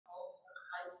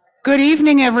Good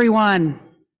evening, everyone.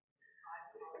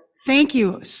 Thank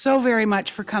you so very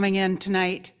much for coming in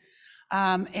tonight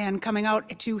and coming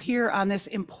out to hear on this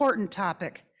important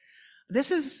topic. This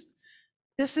is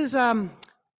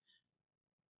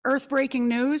earth-breaking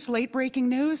news, late-breaking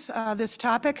news. This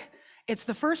topic, it's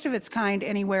the first of its kind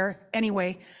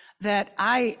anyway. That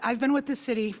I've been with the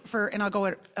city for, and I'll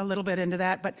go a little bit into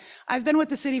that, but I've been with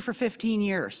the city for 15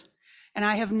 years, and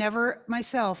I have never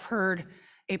myself heard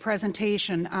a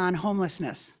presentation on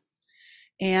homelessness.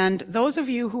 And those of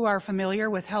you who are familiar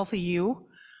with HealthyU,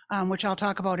 which I'll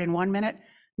talk about in 1 minute,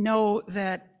 know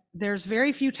that there's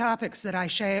very few topics that I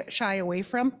shy away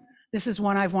from. This is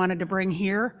one I've wanted to bring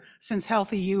here since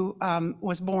HealthyU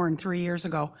was born 3 years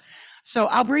ago. So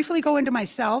I'll briefly go into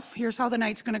myself. Here's how the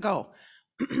night's gonna go.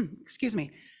 Excuse me.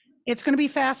 It's gonna be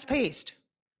fast-paced,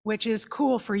 which is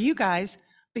cool for you guys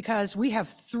because we have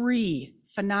 3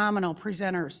 phenomenal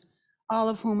presenters, all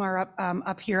of whom are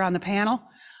up here on the panel.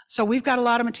 So we've got a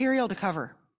lot of material to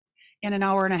cover in an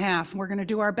hour and a half. We're going to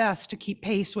do our best to keep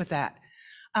pace with that.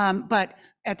 But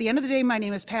at the end of the day, my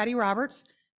name is Patty Roberts.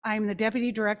 I'm the Deputy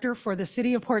Director for the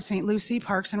City of Port St. Lucie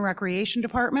Parks and Recreation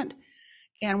Department.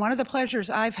 And one of the pleasures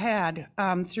I've had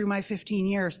through my 15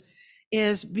 years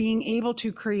is being able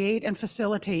to create and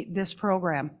facilitate this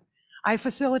program. I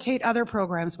facilitate other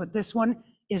programs, but this one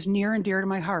is near and dear to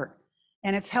my heart.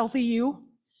 And it's HealthyU.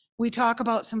 We talk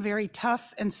about some very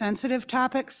tough and sensitive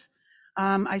topics.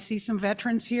 I see some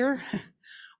veterans here.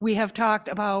 We have talked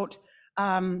about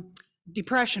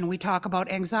depression. We talk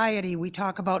about anxiety. We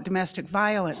talk about domestic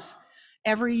violence.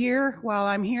 Every year while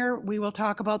I'm here, we will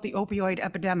talk about the opioid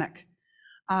epidemic.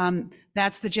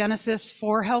 That's the genesis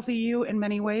for HealthyU in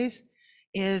many ways.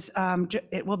 It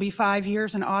will be 5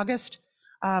 years in August.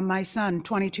 My son,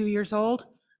 22 years old,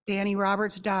 Danny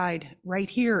Roberts, died right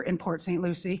here in Port St.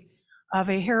 Lucie of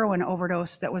a heroin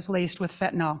overdose that was laced with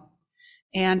fentanyl.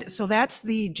 And so that's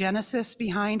the genesis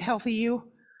behind HealthyU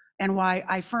and why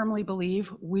I firmly believe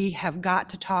we have got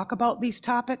to talk about these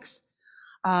topics.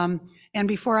 And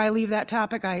before I leave that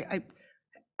topic, I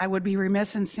would be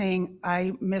remiss in saying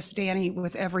I miss Danny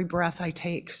with every breath I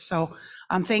take. So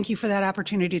thank you for that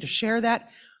opportunity to share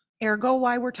that. Ergo,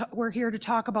 why we're here to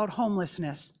talk about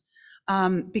homelessness.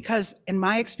 Because in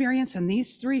my experience, and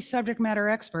these 3 subject matter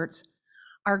experts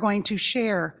are going to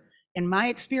share, in my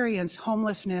experience,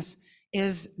 homelessness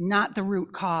is not the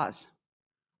root cause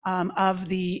of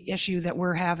the issue that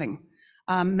we're having.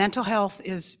 Mental health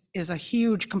is a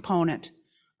huge component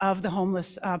of the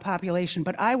homeless population,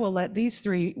 but I will let these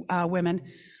 3 women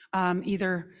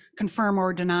either confirm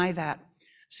or deny that.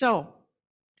 So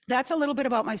that's a little bit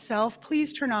about myself.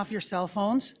 Please turn off your cell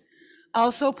phones.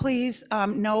 Also, please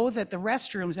know that the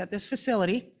restrooms at this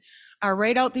facility are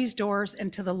right out these doors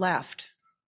and to the left.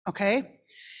 Okay,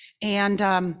 and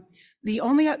the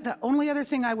only other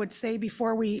thing I would say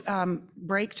before we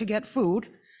break to get food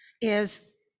is,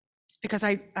 because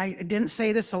I didn't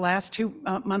say this the last 2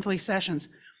 monthly sessions,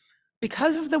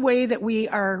 because of the way that we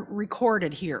are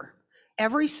recorded here,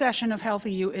 every session of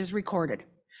HealthyU is recorded,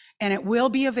 and it will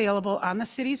be available on the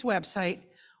city's website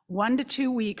 1 to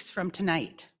 2 weeks from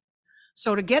tonight.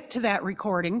 So to get to that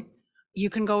recording, you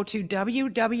can go to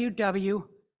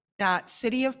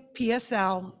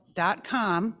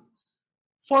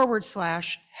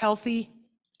www.cityofpsl.com/healthy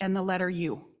and the letter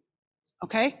U.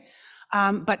 Okay?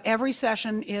 But every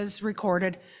session is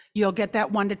recorded. You'll get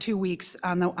that 1 to 2 weeks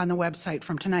on the website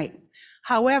from tonight.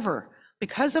 However,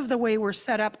 because of the way we're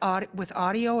set up with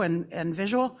audio and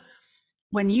visual,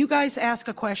 when you guys ask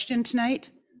a question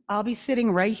tonight, I'll be sitting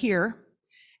right here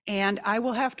and I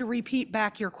will have to repeat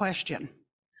back your question.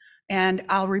 And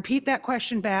I'll repeat that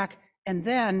question back, and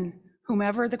then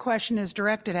whomever the question is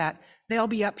directed at, they'll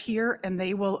be up here and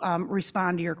they will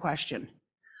respond to your question.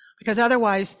 Because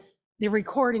otherwise, the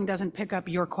recording doesn't pick up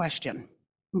your question,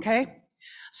 okay?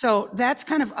 So that's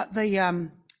kind of the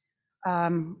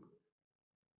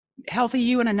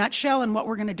HealthyU in a nutshell and what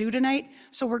we're gonna do tonight.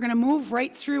 So we're gonna move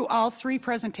right through all 3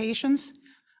 presentations,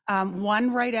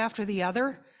 one right after the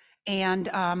other. And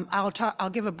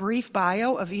I'll give a brief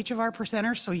bio of each of our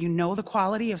presenters so you know the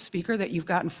quality of speaker that you've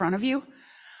got in front of you.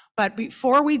 But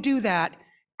before we do that,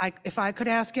 if I could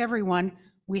ask everyone,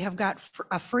 we have got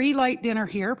a free light dinner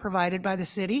here provided by the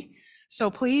city. So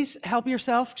please help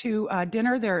yourself to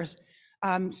dinner. There's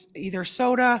either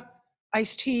soda,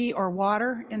 iced tea, or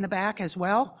water in the back as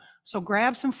well. So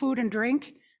grab some food and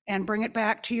drink and bring it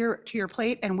back to your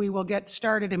plate, and we will get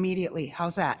started immediately.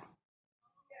 How's that?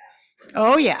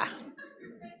 Oh yeah.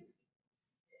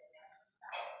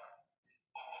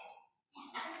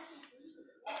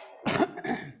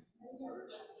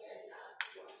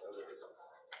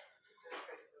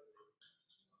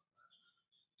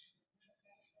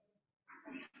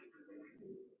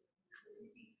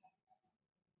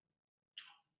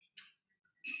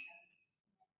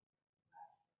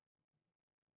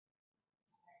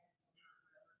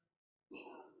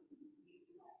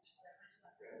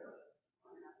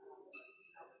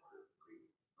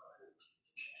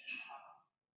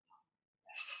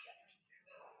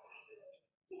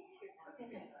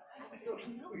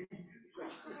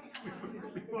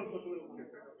 both look a little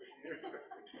different over here.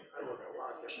 I look a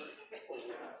lot different.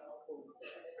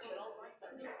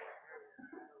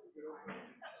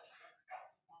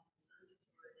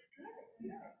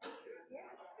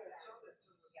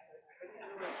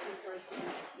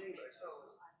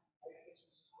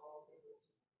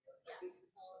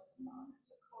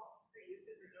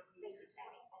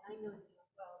 I know,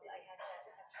 well, I had that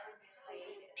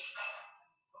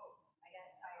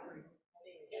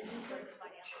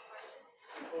financial crisis.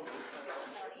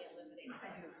 County and limiting my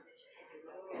position.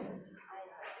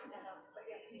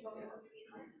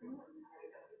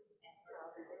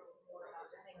 More about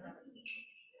the things I was teaching.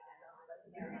 And now I'm back.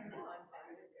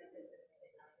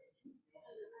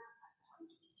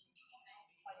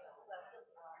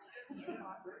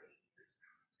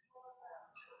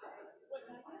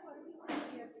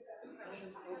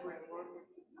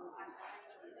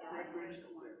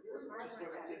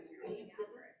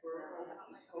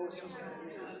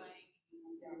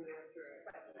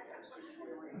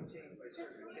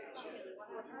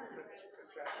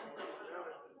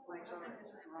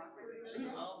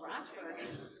 Oh, Rockford. Yep.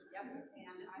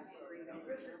 And I'm sorry.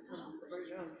 Right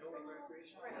now, the only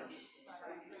recreation is 2.5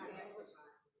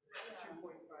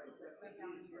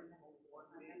 FTEs for one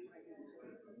meeting.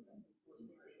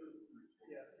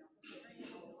 Yeah.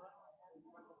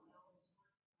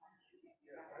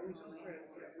 I was in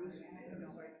France, I was in the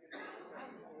site for 7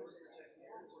 years,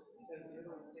 and the other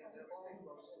one can't have any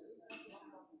most of it.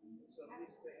 So at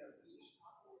least they have positions.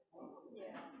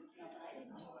 Yeah. That's something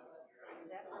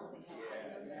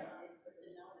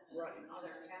else. Right.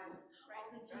 Other towns.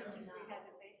 Right. We had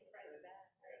to pay for that.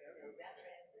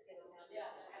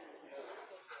 Yeah.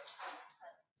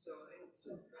 So it's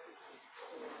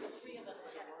The three of us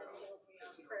have facilities,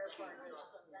 prayer partners,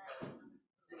 and that.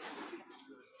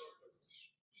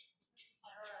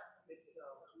 it's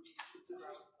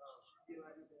about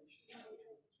relaxation.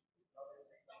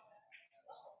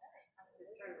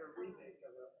 It's kind of a remake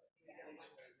of a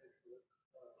presentation I did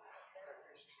with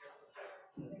recreation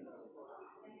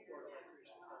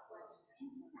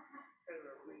kind of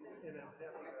a remake, and I'm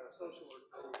having a social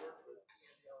worker who work with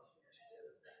Sandy Ellison. She said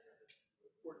it's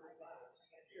working fine.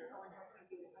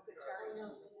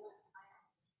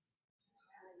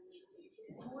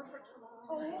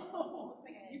 Oh,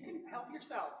 you can help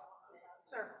yourself,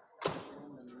 sir.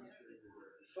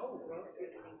 Oh, well,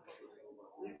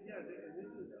 yeah,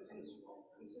 this is really about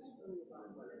things you can do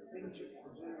in nature.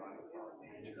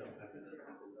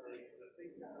 So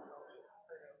things that help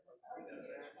kind of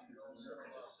back and also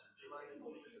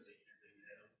mindfulness.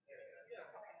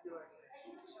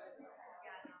 Relaxation.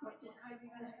 What time are you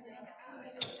going to say?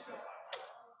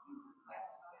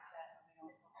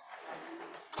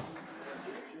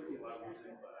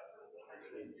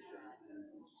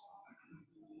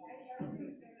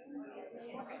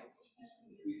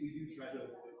 We do try to. I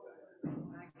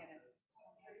get it.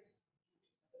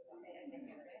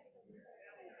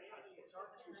 It's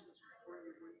our choices before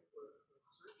you wait for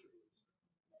surgery.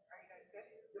 Are you guys good?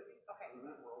 Okay.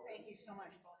 Thank you so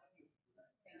much, both of you.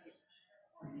 Thank you.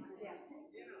 Yes.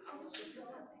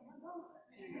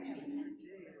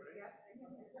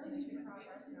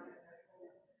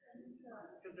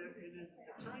 Because at the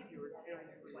time you were caring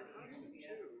for your husband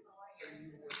too, and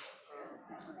you were,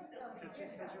 because you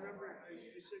remember,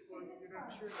 you said, well, you're not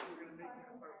sure if you're going to make it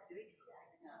about dating.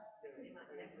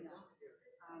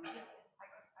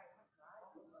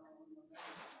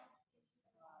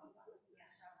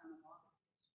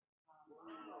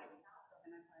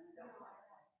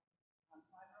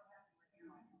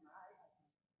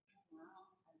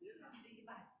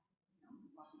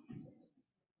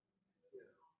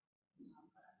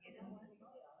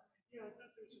 Yeah, I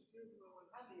thought there's a few I want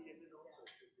to see, and then also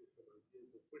give you some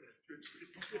ideas of what I'm doing.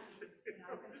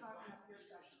 Okay.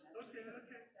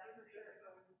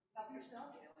 Help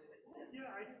yourself?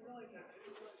 Yeah, I realize that.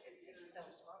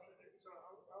 So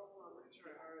I'll make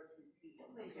sure I RSVP. That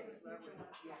way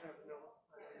you'll have notes.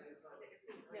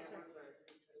 Yes, sir.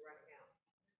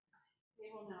 They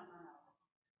will not run out.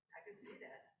 I can see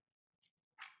that.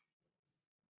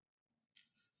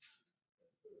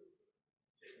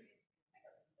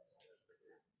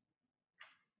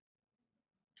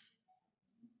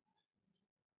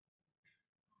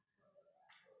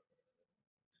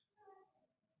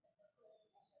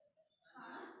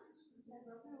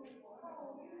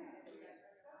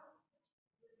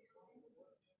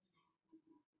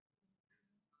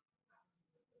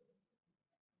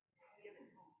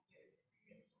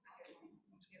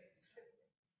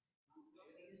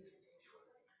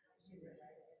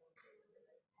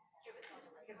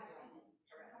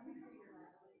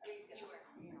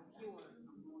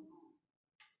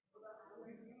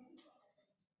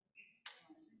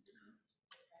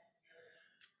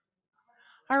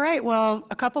 All right, well,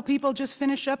 a couple people just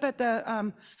finished up at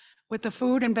the, with the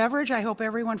food and beverage. I hope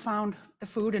everyone found the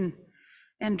food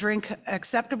and drink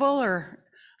acceptable or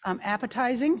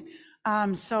appetizing.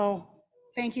 So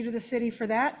thank you to the city for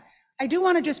that. I do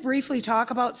want to just briefly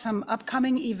talk about some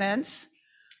upcoming events.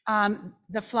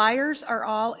 The flyers are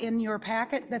all in your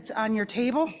packet that's on your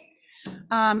table.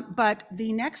 But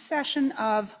the next session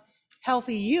of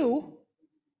HealthyU,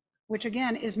 which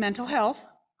again is mental health,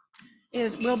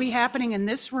 will be happening in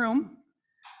this room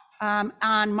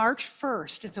on March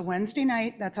 1st. It's a Wednesday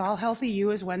night. That's all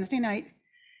HealthyU is Wednesday night.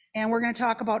 And we're going to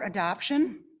talk about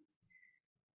adoption.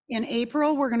 In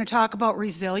April, we're going to talk about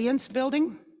resilience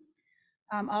building,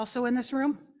 also in this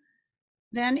room.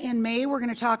 Then in May, we're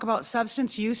going to talk about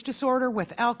substance use disorder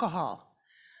with alcohol.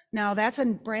 Now, that's a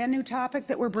brand new topic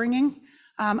that we're bringing.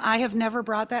 I have never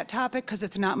brought that topic because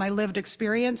it's not my lived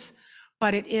experience,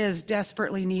 but it is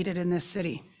desperately needed in this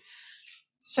city.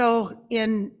 So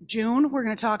in June, we're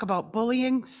going to talk about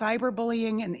bullying,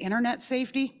 cyberbullying, and internet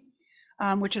safety,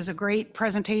 which is a great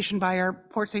presentation by our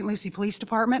Port St. Lucie Police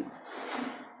Department.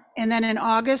 And then in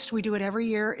August, we do it every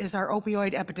year, is our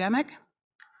opioid epidemic.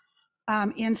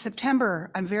 In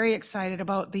September, I'm very excited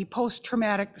about the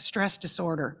post-traumatic stress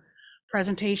disorder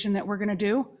presentation that we're going to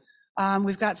do.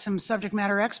 We've got some subject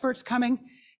matter experts coming,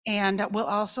 and we'll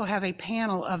also have a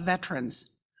panel of veterans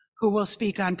who will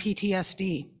speak on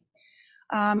PTSD.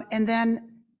 And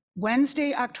then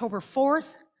Wednesday, October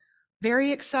 4th,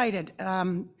 very excited.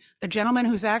 The gentleman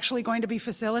who's actually going to be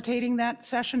facilitating that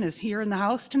session is here in the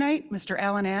house tonight, Mr.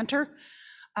 Alan Anter.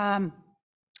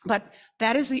 But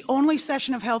that is the only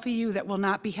session of HealthyU that will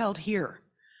not be held here.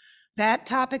 That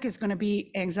topic is going to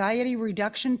be anxiety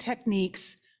reduction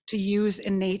techniques to use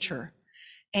in nature.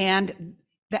 And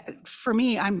that, for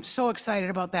me, I'm so excited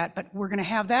about that, but we're going to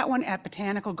have that one at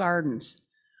Botanical Gardens.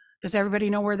 Does everybody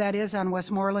know where that is on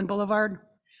Westmoreland Boulevard?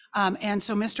 And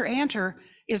so Mr. Anter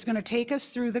is going to take us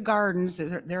through the gardens.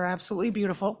 They're absolutely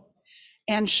beautiful,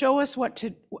 and show us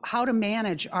how to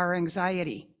manage our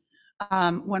anxiety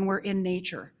when we're in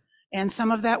nature. And some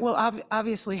of that will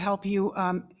obviously help you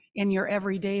in your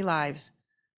everyday lives.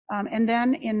 And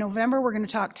then in November, we're going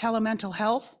to talk telemental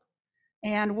health,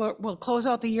 and we'll close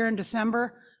out the year in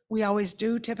December. We always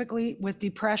do, typically, with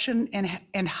depression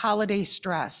and holiday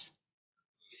stress.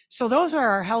 So those are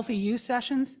our HealthyU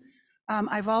sessions.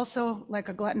 I've also, like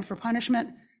a glutton for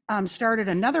punishment, started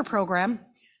another program.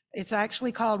 It's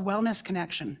actually called Wellness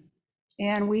Connection.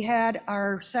 And we had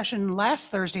our session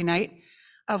last Thursday night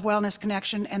of Wellness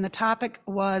Connection, and the topic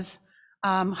was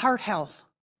heart health.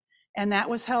 And that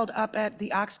was held up at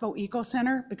the Oxbow Eco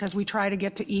Center, because we try to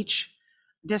get to each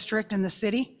district in the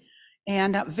city,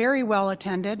 and very well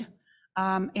attended.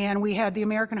 And we had the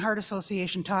American Heart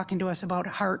Association talking to us about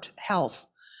heart health.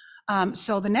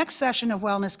 So the next session of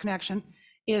Wellness Connection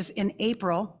is in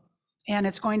April, and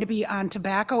it's going to be on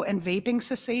tobacco and vaping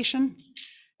cessation.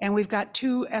 And we've got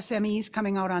 2 SMEs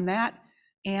coming out on that.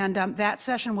 And that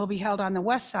session will be held on the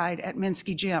west side at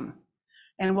Minsky Gym.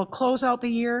 And we'll close out the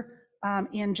year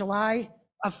in July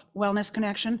of Wellness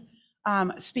Connection,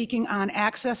 speaking on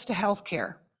access to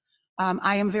healthcare.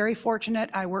 I am very fortunate.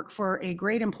 I work for a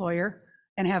great employer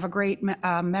and have a great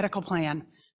medical plan.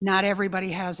 Not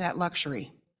everybody has that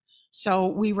luxury. So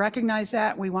we recognize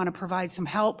that. We want to provide some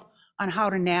help on how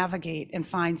to navigate and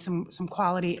find some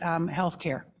quality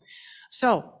healthcare.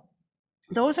 So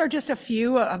those are just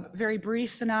a very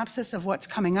brief synopsis of what's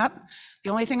coming up. The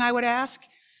only thing I would ask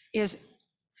is,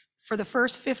 for the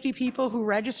first 50 people who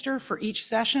register for each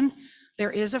session,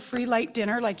 there is a free light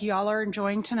dinner like y'all are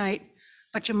enjoying tonight,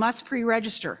 but you must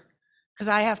pre-register because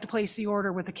I have to place the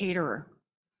order with the caterer.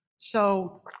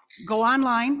 So go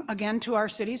online, again, to our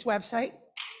city's website,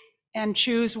 and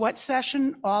choose what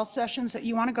session, all sessions that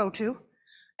you want to go to.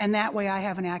 And that way I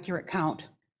have an accurate count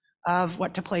of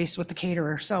what to place with the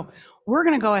caterer. So we're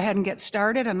going to go ahead and get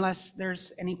started unless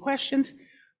there's any questions,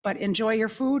 but enjoy your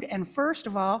food. And first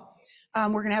of all,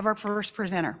 we're going to have our first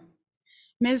presenter.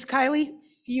 Ms. Kylie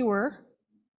Fewer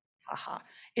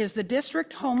is the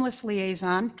District Homeless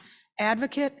Liaison,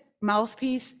 Advocate,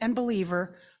 Mouthpiece, and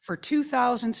Believer for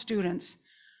 2,000 students.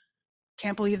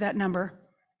 Can't believe that number.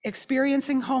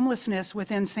 Experiencing homelessness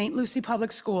within St. Lucie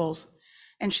Public Schools,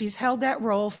 and she's held that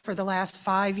role for the last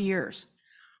 5 years.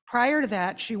 Prior to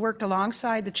that, she worked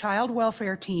alongside the child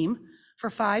welfare team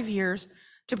for 5 years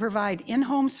to provide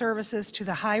in-home services to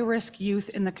the high-risk youth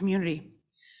in the community.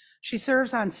 She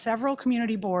serves on several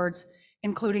community boards,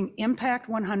 including Impact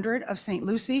 100 of St.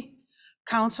 Lucie,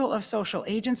 Council of Social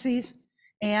Agencies,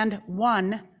 and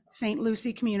one St.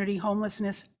 Lucie Community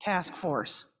Homelessness Task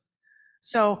Force.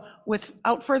 So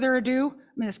without further ado,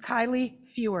 Ms. Kylie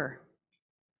Fewer.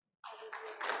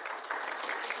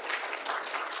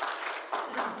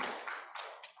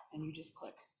 and you just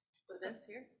click. For this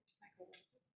here?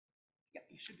 Yep,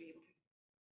 you should be able to.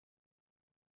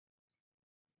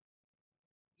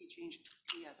 He changed,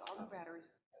 he has all the batteries.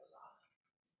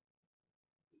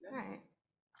 All right.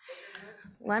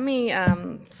 Let me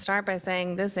start by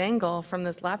saying this angle from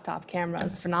this laptop camera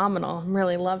is phenomenal. I'm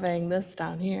really loving this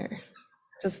down here.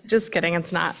 Just kidding.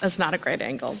 It's not a great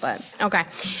angle, but okay.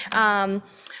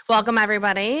 Welcome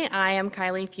everybody. I am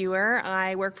Kylie Fewer.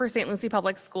 I work for St. Lucie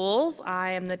Public Schools.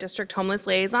 I am the district homeless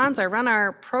liaison. So I run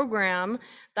our program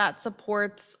that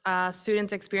supports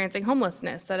students experiencing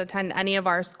homelessness that attend any of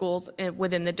our schools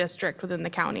within the district, within the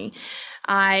county.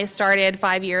 I started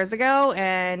 5 years ago,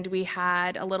 and we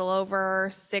had a little over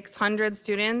 600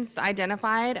 students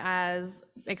identified as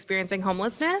experiencing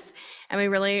homelessness, and we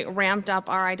really ramped up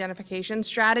our identification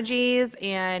strategies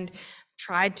and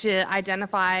tried to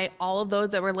identify all of those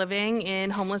that were living in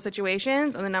homeless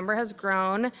situations, and the number has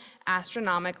grown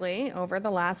astronomically over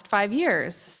the last 5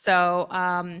 years. So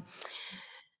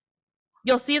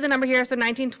you'll see the number here. So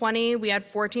 1920, we had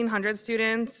 1,400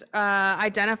 students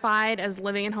identified as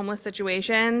living in homeless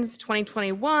situations.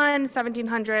 2021,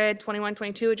 1,700, 21,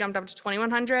 22, it jumped up to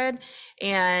 2,100.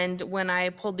 And when I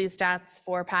pulled these stats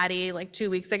for Patty like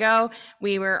 2 weeks ago,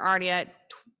 we were already at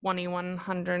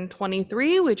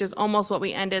 2,123, which is almost what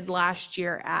we ended last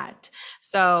year at.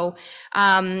 So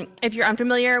if you're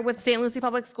unfamiliar with St. Lucie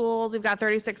Public Schools, we've got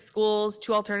 36 schools,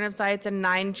 2 alternative sites, and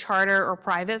 9 charter or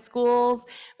private schools.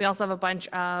 We also have a bunch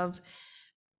of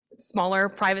smaller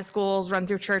private schools run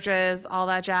through churches, all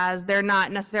that jazz. They're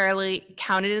not necessarily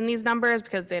counted in these numbers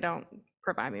because they don't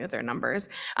provide me with their numbers.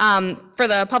 For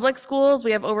the public schools,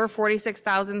 we have over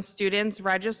 46,000 students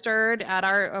registered at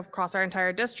across our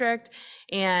entire district,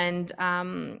 and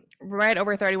right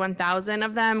over 31,000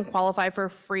 of them qualify for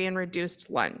free and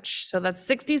reduced lunch. So that's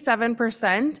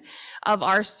 67% of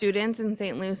our students in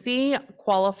St. Lucie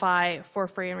qualify for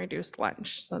free and reduced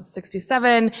lunch. So that's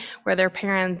 67, where their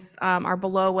parents are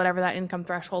below whatever that income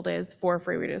threshold is for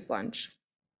free reduced lunch.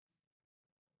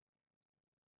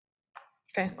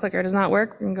 Okay, clicker does not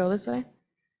work. We can go this way.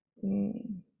 Okay,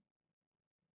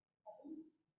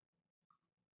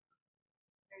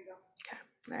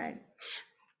 all right.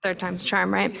 Third time's a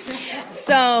charm, right?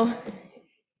 So,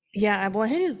 yeah, well, I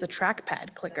had to use the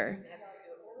trackpad clicker.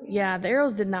 Yeah, the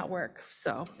arrows did not work,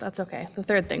 so that's okay. The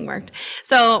third thing worked.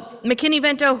 So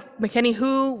McKinney-Vento,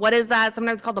 McKinney-Who, what is that?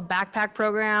 Sometimes it's called the backpack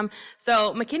program.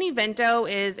 So McKinney-Vento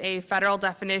is a federal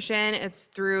definition. It's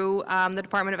through the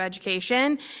Department of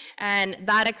Education, and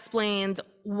that explains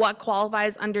what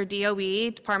qualifies under DOE,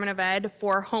 Department of Ed,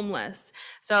 for homeless.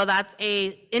 So that's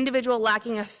a individual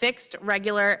lacking a fixed,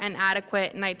 regular, and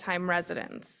adequate nighttime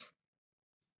residence.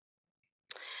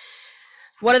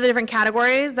 What are the different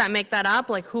categories that make that up?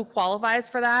 Like who qualifies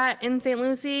for that in St.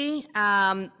 Lucie?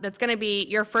 That's gonna be,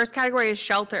 your first category is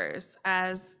shelters,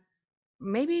 as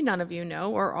maybe none of you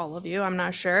know, or all of you, I'm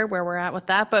not sure where we're at with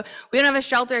that, but we don't have a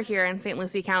shelter here in St.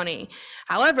 Lucie County.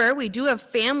 However, we do have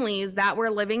families that were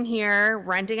living here,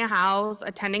 renting a house,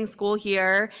 attending school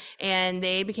here, and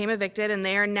they became evicted, and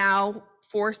they are now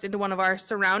forced into one of our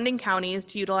surrounding counties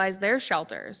to utilize their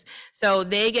shelters. So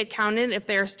they get counted if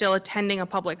they're still attending a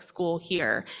public school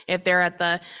here. If they're at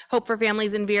the Hope for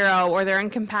Families in Vero, or they're in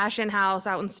Compassion House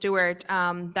out in Stewart,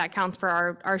 that counts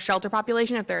for our shelter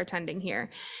population if they're attending here.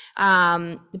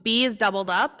 B is doubled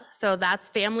up. So that's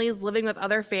families living with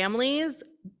other families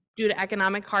due to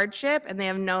economic hardship, and they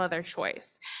have no other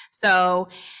choice. So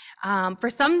for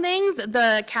some things,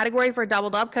 the category for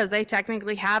doubled up, because they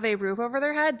technically have a roof over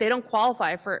their head, they don't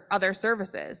qualify for other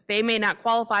services. They may not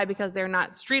qualify because they're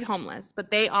not street homeless,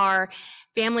 but they are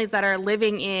families that are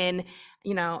living in,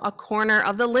 you know, a corner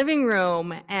of the living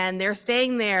room, and they're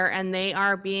staying there, and they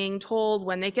are being told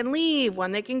when they can leave,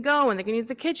 when they can go, when they can use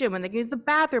the kitchen, when they can use the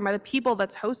bathroom by the people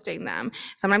that's hosting them.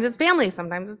 Sometimes it's family,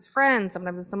 sometimes it's friends,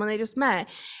 sometimes it's someone they just met.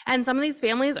 And some of these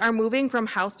families are moving from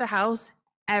house to house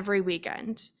every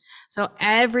weekend. So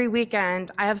every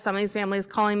weekend, I have some of these families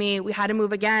calling me, we had to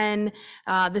move again.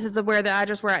 This is where the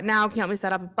address we're at now. Can you help me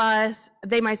set up a bus?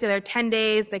 They might stay there 10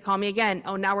 days. They call me again.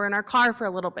 Oh, now we're in our car for a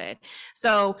little bit.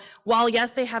 So while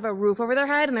yes, they have a roof over their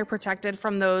head and they're protected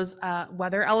from those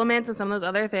weather elements and some of those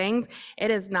other things,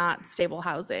 it is not stable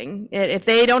housing. If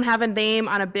they don't have a name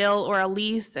on a bill or a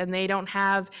lease, and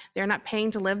they're not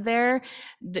paying to live there,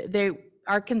 they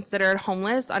are considered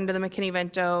homeless under the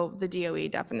McKinney-Vento, the DOE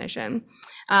definition.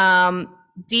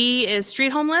 D is street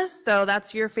homeless. So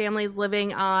that's your families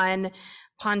living on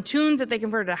pontoons that they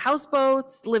converted to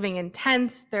houseboats, living in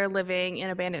tents, they're living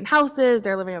in abandoned houses,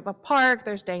 they're living at the park,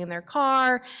 they're staying in their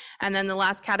car. And then the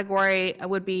last category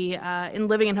would be in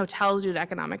living in hotels due to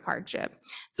economic hardship.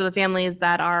 So the families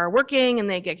that are working and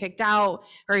they get kicked out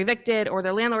or evicted, or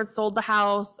their landlord sold the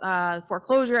house,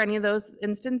 foreclosure, any of those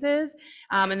instances,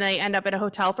 and they end up in a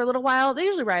hotel for a little while, they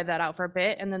usually ride that out for a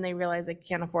bit, and then they realize they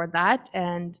can't afford that,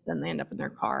 and then they end up in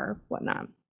their car or whatnot.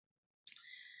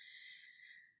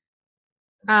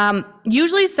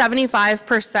 Usually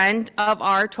 75% of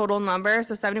our total number,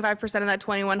 so 75% of that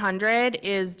 2,100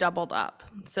 is doubled up.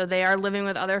 So they are living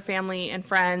with other family and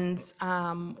friends,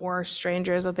 or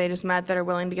strangers that they just met that are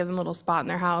willing to give them a little spot in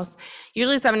their house.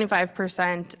 Usually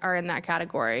 75% are in that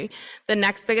category. The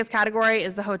next biggest category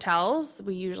is the hotels.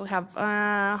 We usually have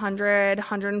 100,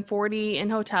 140 in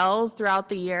hotels throughout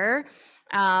the year.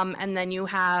 And then you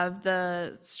have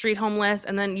the street homeless,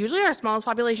 and then usually our smallest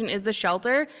population is the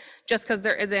shelter, just because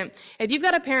there isn't, if you've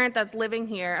got a parent that's living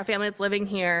here, a family that's living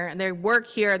here, and they work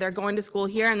here, they're going to school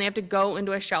here, and they have to go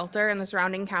into a shelter in the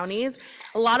surrounding counties,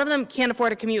 a lot of them can't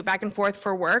afford to commute back and forth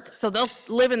for work, so they'll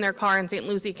live in their car in St.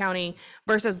 Lucie County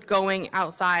versus going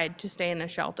outside to stay in a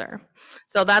shelter.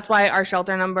 So that's why our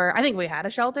shelter number, I think we had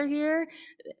a shelter here,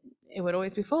 it would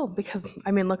always be full because,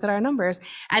 I mean, look at our numbers.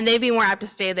 And they'd be more apt to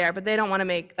stay there, but they don't want to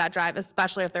make that drive,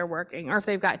 especially if they're working. Or if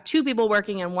they've got two people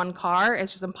working in one car,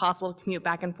 it's just impossible to commute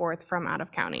back and forth from out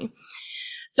of county.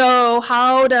 So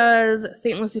how does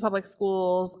St. Lucie Public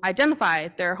Schools identify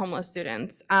their homeless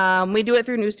students? We do it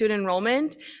through new student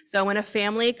enrollment. So when a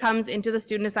family comes into the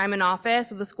student assignment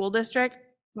office of the school district,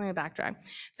 let me backtrack.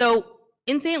 So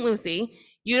in St. Lucie,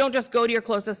 you don't just go to your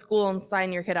closest school and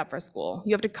sign your kid up for school.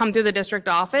 You have to come through the district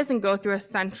office and go through a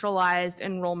centralized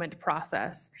enrollment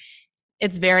process.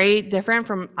 It's very different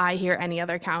from, I hear, any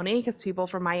other county, because people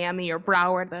from Miami or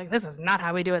Broward, they're like, this is not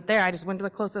how we do it there. I just went to the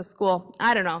closest school.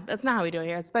 I don't know. That's not how we do it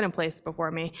here. It's been in place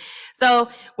before me. So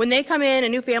when they come in, a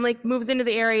new family moves into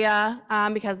the area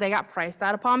because they got priced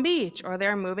out of Palm Beach, or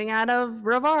they're moving out of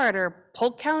Brevard or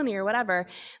Polk County or whatever.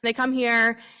 They come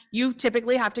here, you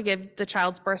typically have to give the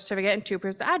child's birth certificate and 2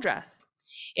 proofs of address.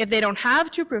 If they don't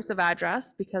have 2 proofs of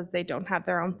address because they don't have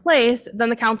their own place, then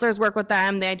the counselors work with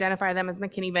them. They identify them as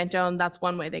McKinney-Vento, and that's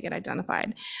one way they get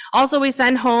identified. Also, we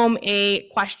send home a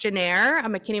questionnaire, a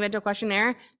McKinney-Vento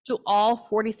questionnaire, to all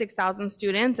 46,000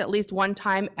 students at least one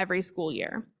time every school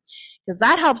year, because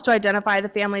that helps to identify the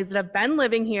families that have been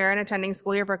living here and attending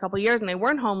school here for a couple of years and they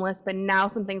weren't homeless, but now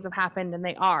some things have happened and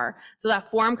they are. So that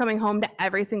form coming home to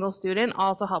every single student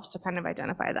also helps to kind of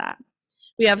identify that.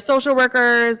 We have social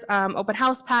workers, open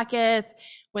house packets.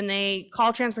 When they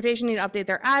call transportation, need to update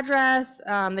their address.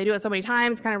 They do it so many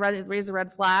times, kind of raise a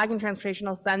red flag, and transportation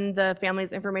will send the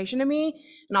family's information to me,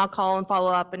 and I'll call and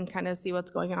follow up and kind of see what's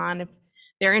going on if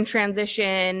they're in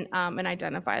transition, and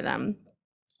identify them.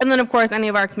 And then, of course, any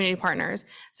of our community partners.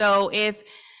 So if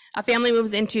a family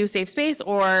moves into Safe Space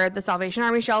or the Salvation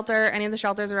Army shelter, any of the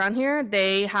shelters around here,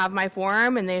 they have my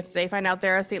form, and if they find out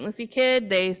they're a St. Lucie kid,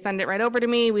 they send it right over to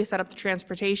me. We set up the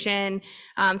transportation.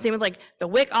 Same with like the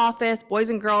WIC office, Boys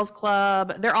and Girls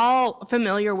Club. They're all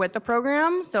familiar with the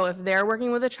program. So if they're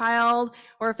working with a child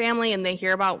or a family and they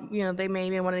hear about, you know, they may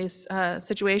be in one of these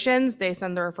situations, they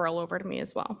send the referral over to me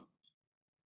as well.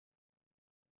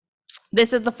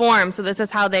 This is the form. So this is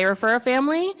how they refer a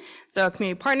family. So a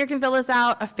community partner can fill this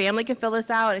out, a family can fill this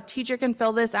out, a teacher can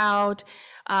fill this out,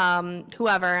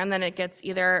 whoever, and then it gets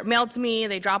either mailed to me,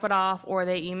 they drop it off, or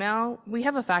they email. We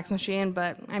have a fax machine,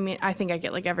 but I mean, I think I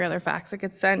get like every other fax that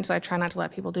gets sent, so I try not to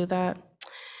let people do that.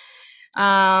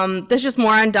 This is just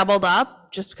more on doubled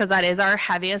up, just because that is our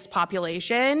heaviest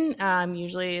population.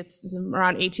 Usually it's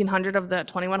around 1,800 of the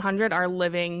 2,100 are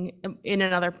living in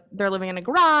another, they're living in a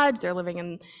garage, they're living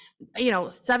in, you know,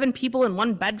 7 people in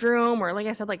 1 bedroom, or like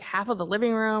I said, like half of the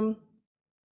living room.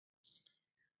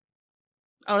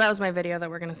 Oh, that was my video that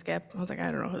we're gonna skip. I was like,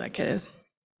 I don't know who that kid is.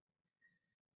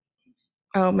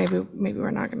 Oh, maybe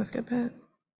we're not gonna skip it.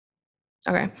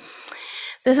 Okay.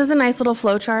 This is a nice little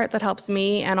flow chart that helps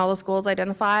me and all the schools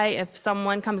identify if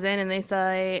someone comes in and they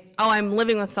say, oh, I'm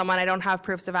living with someone, I don't have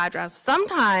proofs of address.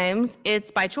 Sometimes it's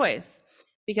by choice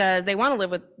because they want to live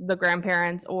with the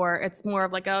grandparents, or it's more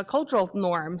of like a cultural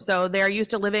norm. So they're used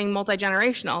to living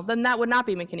multi-generational, then that would not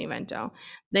be McKinney-Vento.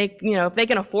 They, you know, if they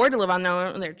can afford to live on their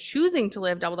own and they're choosing to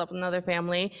live doubled up with another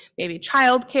family, maybe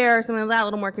childcare or something like that, a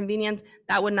little more convenience,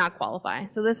 that would not qualify.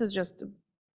 So this is just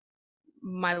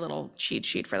my little cheat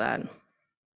sheet for that.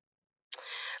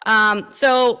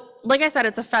 So like I said,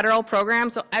 it's a federal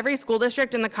program. So every school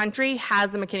district in the country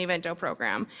has the McKinney-Vento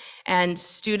program, and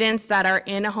students that are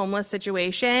in a homeless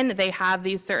situation, they have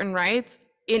these certain rights.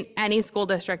 in any school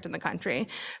district in the country.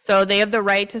 So they have the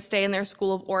right to stay in their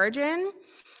school of origin.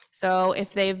 So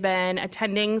if they've been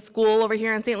attending school over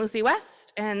here in St. Lucie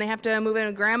West and they have to move in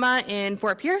with grandma in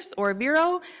Fort Pierce or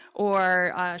Vero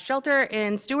or shelter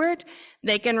in Stewart,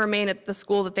 they can remain at the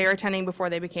school that they were attending before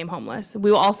they became homeless.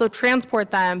 We will also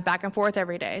transport them back and forth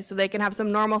every day so they can have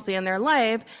some normalcy in their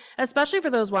life, especially for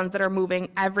those ones that are moving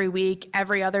every week,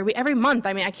 every other week, every month.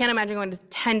 I mean, I can't imagine going to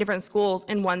 10 different schools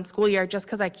in one school year just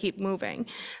because I keep moving.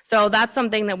 So that's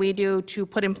something that we do to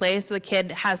put in place so the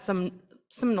kid has some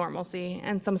normalcy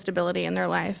and some stability in their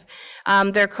life.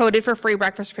 They're coded for free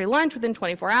breakfast, free lunch within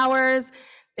 24 hours.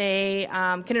 They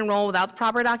can enroll without the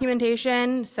proper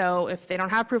documentation. So if they don't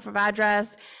have proof of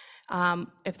address,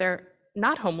 if they're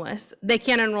not homeless, they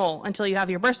can't enroll until you have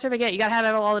your birth certificate. You gotta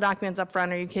have all the documents up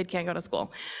front or your kid can't go to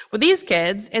school. With these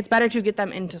kids, it's better to get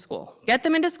them into school. Get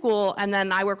them into school, and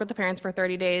then I work with the parents for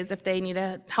 30 days. If they need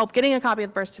help getting a copy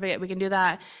of the birth certificate, we can do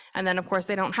that. And then of course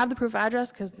they don't have the proof of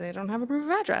address because they don't have a proof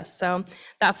of address. So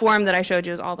that form that I showed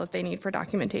you is all that they need for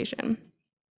documentation.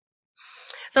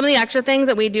 Some of the extra things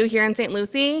that we do here in St.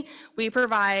 Lucie, we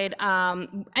provide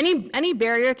any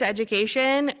barrier to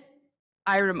education,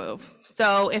 I remove.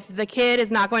 So if the kid is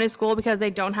not going to school because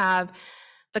they don't have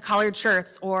the collared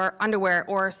shirts or underwear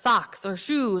or socks or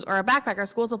shoes or a backpack or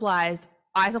school supplies,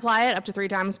 I supply it up to 3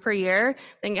 times per year.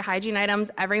 They can get hygiene items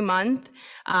every month.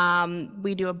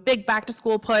 We do a big back to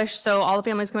school push. So all the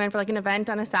families come in for like an event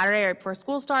on a Saturday right before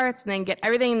school starts and then get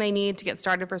everything they need to get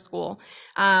started for school.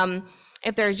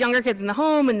 If there's younger kids in the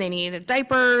home and they need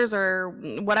diapers or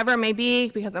whatever it may be,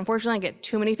 because unfortunately I get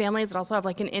too many families that also have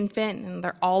like an infant and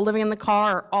they're all living in the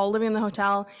car or all living in the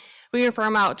hotel, we refer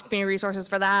them out to community resources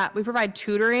for that. We provide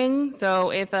tutoring.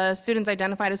 So if a student's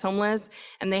identified as homeless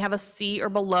and they have a C or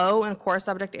below in a core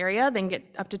subject area, they can get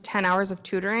up to 10 hours of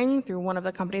tutoring through one of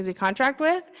the companies we contract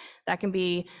with. That can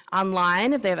be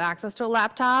online if they have access to a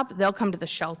laptop. They'll come to the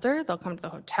shelter, they'll come to the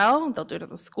hotel, they'll do it at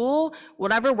the school,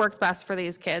 whatever works best for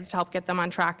these kids to help get them on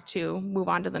track to move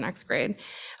on to the next grade.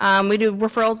 We do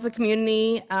referrals to the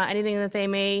community, anything that they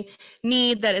may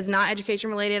need that is not education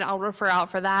related, I'll refer out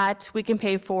for that. We can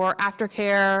pay for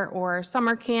aftercare or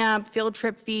summer camp, field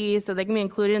trip fees, so they can be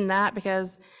included in that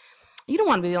because you don't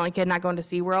want to be the only kid not going to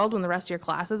SeaWorld when the rest of your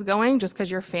class is going just because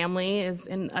your family is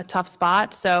in a tough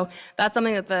spot. So that's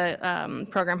something that the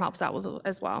program helps out with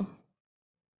as well.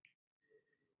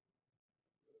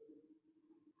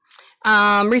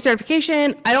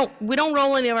 Recertification, we don't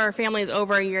roll any of our families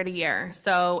over year to year.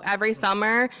 So every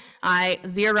summer I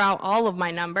zero out all of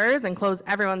my numbers and close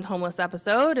everyone's homeless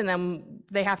episode, and then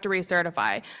they have to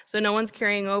recertify. So no one's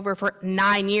carrying over for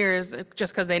 9 years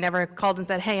just because they never called and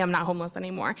said, hey, I'm not homeless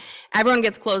anymore. Everyone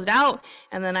gets closed out,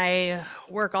 and then I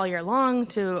work all year long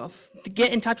to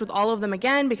get in touch with all of them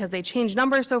again because they change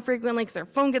numbers so frequently because their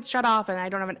phone gets shut off and I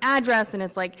don't have an address, and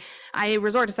it's like I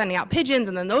resort to sending out pigeons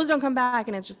and then those don't come back,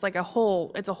 and it's just like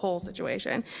it's a whole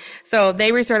situation. So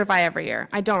they recertify every year.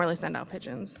 I don't really send out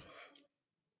pigeons.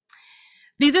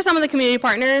 These are some of the community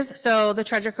partners. So the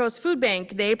Treasure Coast Food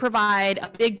Bank, they provide a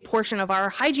big portion of our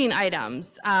hygiene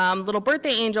items. Little birthday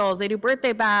angels, they do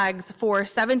birthday bags for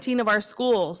 17 of our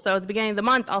schools. So at the beginning of the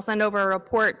month, I'll send over a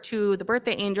report to the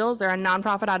birthday angels. They're a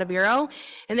nonprofit out of Vero,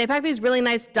 and they pack these really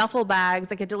nice duffel bags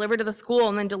that get delivered to the school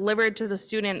and then delivered to the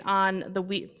student on the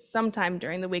week, sometime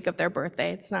during the week of their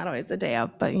birthday. It's not always the day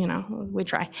of, but you know, we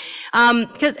try. And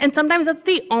sometimes that's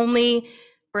the only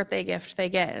birthday gift they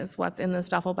get is what's in this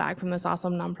duffel bag from this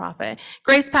awesome nonprofit.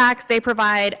 Grace Packs, they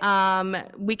provide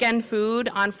weekend food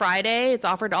on Friday. It's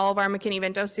offered to all of our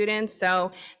McKinney-Vento students.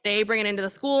 So they bring it into the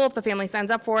school if the family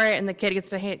signs up for it, and the kid gets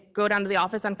to go down to the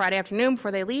office on Friday afternoon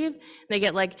before they leave. They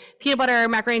get like peanut butter,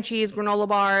 macaroni and cheese, granola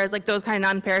bars, like those kind of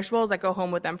non-perishables that go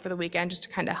home with them for the weekend just to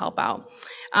kind of help out.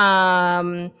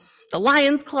 The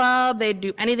Lions Club, they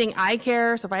do anything eye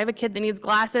care. So if I have a kid that needs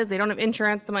glasses, they don't have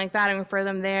insurance, something like that, I refer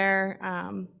them there.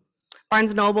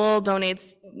 Barnes & Noble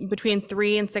donates between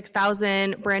 3,000 and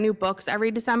 6,000 brand new books every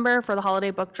December for the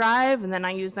holiday book drive, and then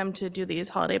I use them to do these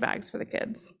holiday bags for the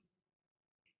kids.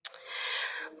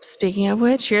 Speaking of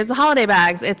which, here's the holiday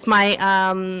bags. It's my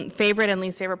favorite and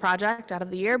least favorite project out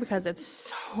of the year because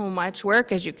it's so much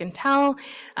work, as you can tell.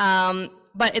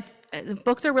 But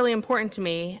books are really important to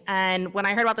me. And when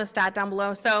I heard about the stat down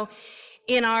below, so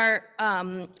in our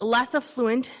less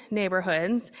affluent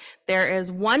neighborhoods, there is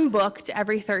 1 book to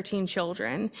every 13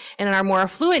 children. And in our more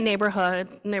affluent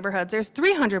neighborhoods, there's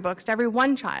 300 books to every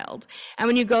 1 child. And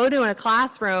when you go to a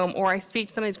classroom or I speak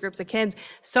to some of these groups of kids,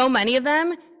 so many of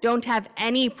them don't have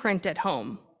any print at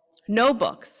home. No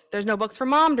books. There's no books for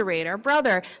mom to read or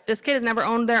brother. This kid has never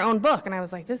owned their own book. And I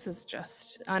was like, this is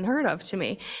just unheard of to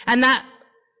me. And that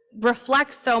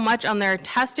reflects so much on their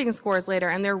testing scores later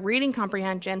and their reading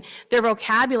comprehension, their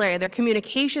vocabulary, their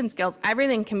communication skills.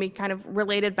 Everything can be kind of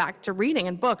related back to reading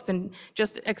and books and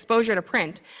just exposure to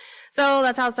print. So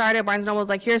that's how it started. Barnes & Noble was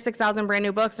like, here's 6,000 brand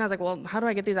new books. And I was like, well, how do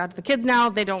I get these out to the kids now?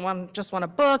 They don't just want a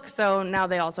book. So now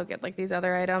they also get like these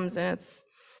other items, and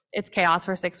it's chaos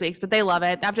for 6 weeks, but they love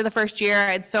it. After the first year,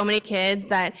 I had so many kids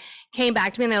that came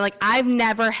back to me and they're like, I've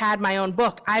never had my own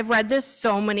book. I've read this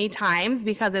so many times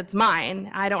because it's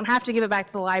mine. I don't have to give it back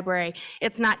to the library.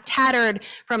 It's not tattered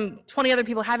from 20 other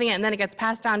people having it and then it gets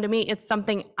passed down to me. It's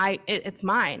something it's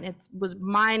mine. It was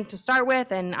mine to start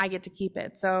with and I get to keep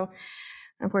it. So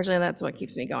unfortunately, that's what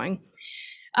keeps me going.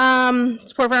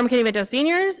 Support for McKinney-Vento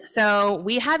seniors. So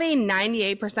we have a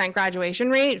 98% graduation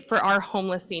rate for our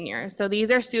homeless seniors. So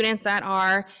these are students that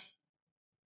are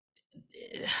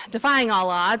defying all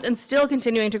odds and still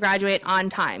continuing to graduate on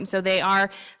time. So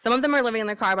some of them are living in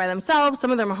their car by themselves.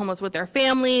 Some of them are homeless with their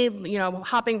family,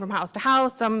 hopping from house to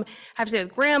house. Some have to stay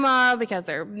with grandma because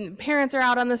their parents are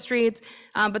out on the streets,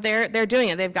 but they're doing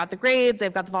it. They've got the grades,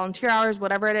 they've got the volunteer hours,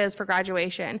 whatever it is for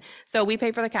graduation. So we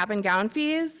pay for the cap and gown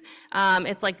fees.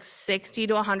 It's like $60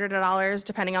 to $100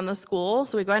 depending on the school.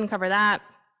 So we go ahead and cover that.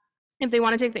 If they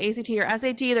want to take the ACT or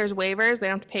SAT, there's waivers. They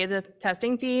don't have to pay the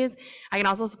testing fees. I can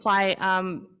also supply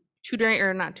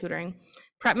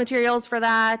prep materials for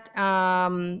that.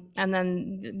 And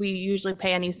then we usually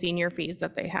pay any senior fees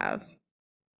that they have.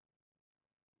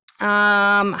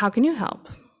 How can you help?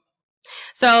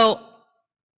 So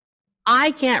I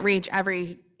can't reach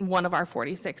every one of our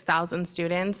 46,000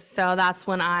 students. So that's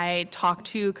when I talk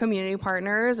to community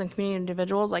partners and community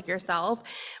individuals like yourself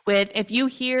if you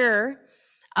hear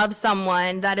of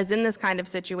someone that is in this kind of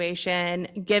situation,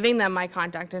 giving them my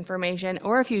contact information,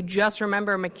 or if you just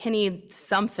remember McKinney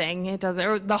something,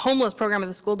 or the homeless program of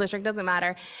the school district, doesn't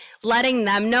matter, letting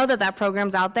them know that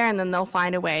program's out there, and then they'll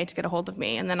find a way to get a hold of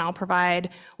me, and then I'll provide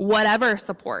whatever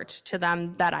support to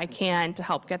them that I can to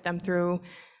help get them through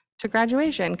to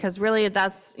graduation. Because really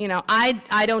that's,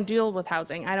 I don't deal with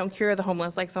housing. I don't cure the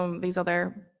homeless like some of these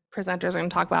other presenters are going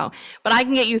to talk about, but I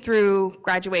can get you through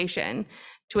graduation,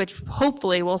 to which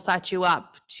hopefully will set you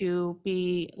up to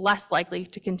be less likely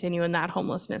to continue in that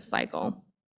homelessness cycle.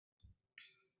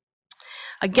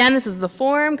 Again, this is the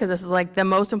form because this is like the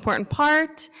most important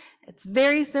part. It's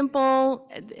very simple.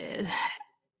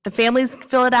 The families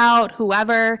fill it out,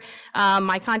 whoever,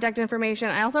 my contact information.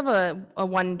 I also have a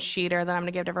one-sheeter that I'm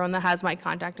gonna give to everyone that has my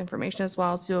contact information as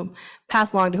well, to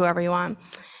pass along to whoever you want.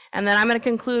 And then I'm gonna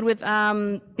conclude with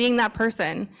being that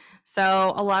person.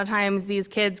 So a lot of times these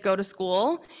kids go to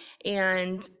school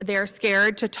and they're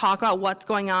scared to talk about what's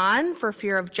going on for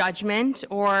fear of judgment,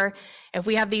 or if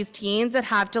we have these teens that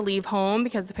have to leave home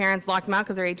because the parents locked them out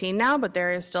because they're 18 now, but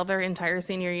they're still their entire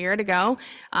senior year to go.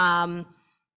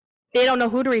 They don't know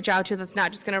who to reach out to that's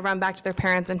not just going to run back to their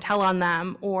parents and tell on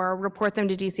them or report them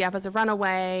to DCF as a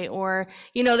runaway, or,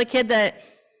 the kid that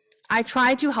I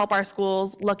try to help our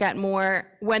schools look at more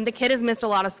when the kid has missed a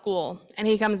lot of school and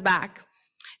he comes back.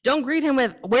 Don't greet him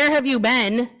with, where have you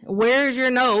been? Where's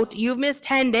your note? You've missed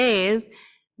 10 days.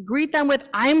 Greet them with,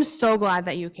 I'm so glad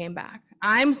that you came back.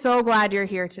 I'm so glad you're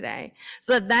here today.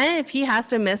 So that then if he has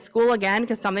to miss school again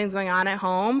because something's going on at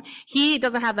home, he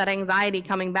doesn't have that anxiety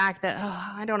coming back that,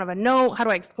 I don't have a note. How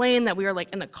do I explain that we were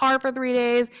like in the car for 3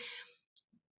 days?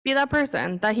 Be that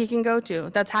person that he can go to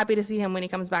that's happy to see him when he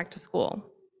comes back to school.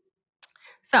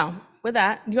 So with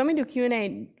that, do you want me to do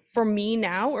Q&A for me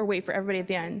now or wait for everybody at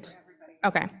the end?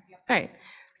 Okay, all right.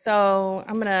 So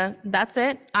that's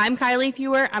it. I'm Kylie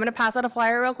Fewer. I'm gonna pass out a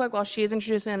flyer real quick while she's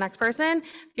introducing the next person.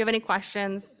 If you have any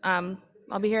questions, I'll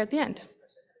be here at the end.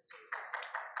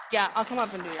 Yeah, I'll come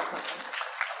up and do your question.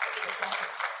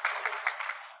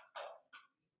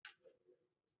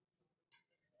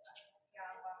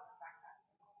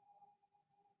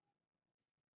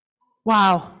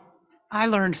 Wow, I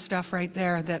learned stuff right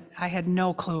there that I had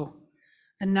no clue.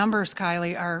 The numbers,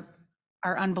 Kylie, are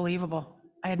unbelievable.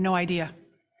 I had no idea.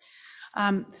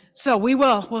 So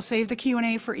we'll save the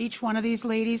Q&A for each one of these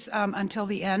ladies until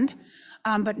the end.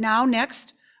 But now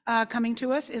next coming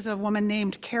to us is a woman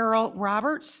named Carol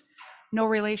Roberts, no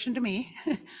relation to me.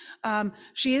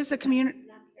 She is the community.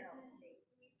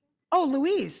 Oh,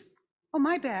 Louise. Oh,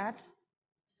 my bad.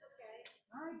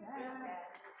 My bad.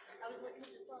 I was looking at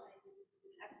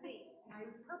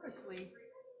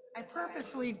the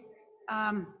slide.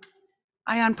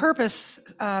 I on purpose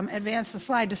advanced the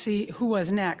slide to see who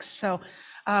was next. So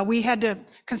we had to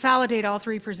consolidate all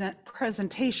three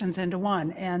presentations into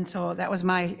one, and so that was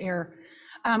my error.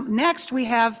 Next, we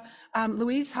have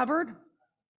Louise Hubbard,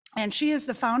 and she is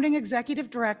the founding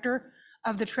executive director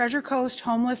of the Treasure Coast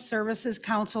Homeless Services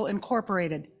Council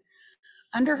Incorporated.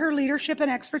 Under her leadership and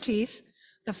expertise,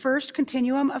 the first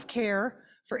continuum of care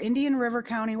for Indian River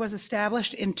County was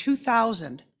established in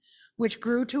 2000, which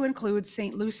grew to include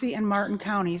St. Lucie and Martin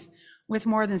counties, with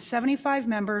more than 75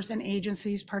 members and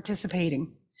agencies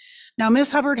participating. Now,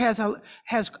 Ms. Hubbard has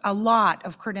a lot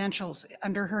of credentials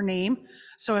under her name,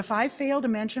 so if I fail to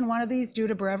mention one of these due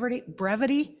to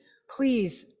brevity,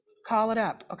 please call it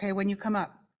up, okay, when you come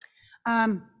up.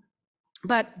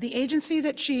 But the agency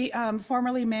that she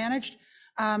formerly managed,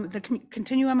 the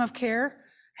Continuum of Care,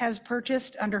 has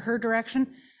purchased under her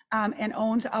direction and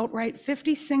owns outright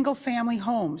 50 single-family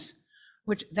homes,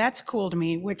 which that's cool to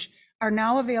me, which are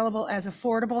now available as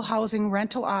affordable housing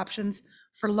rental options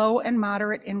for low and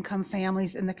moderate income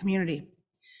families in the community.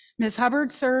 Ms.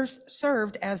 Hubbard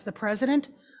served as the president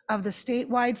of the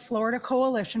statewide Florida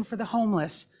Coalition for the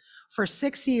Homeless for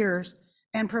 6 years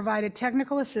and provided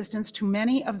technical assistance to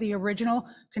many of the original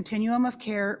Continuum of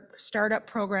Care startup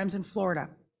programs in Florida.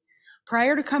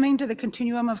 Prior to coming to the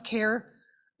Continuum of Care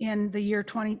in the year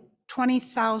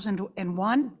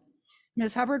 2001,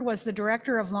 Ms. Hubbard was the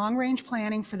director of long-range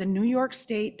planning for the New York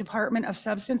State Department of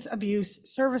Substance Abuse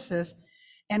Services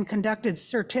and conducted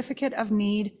certificate of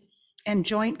need and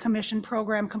Joint Commission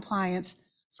program compliance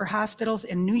for hospitals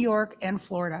in New York and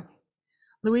Florida.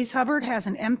 Louise Hubbard has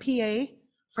an MPA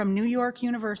from New York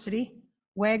University,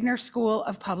 Wagner School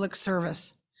of Public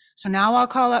Service. So now I'll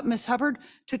call up Ms. Hubbard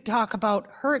to talk about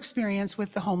her experience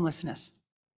with the homelessness.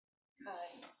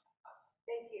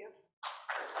 Thank you.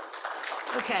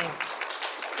 Okay,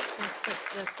 Let's click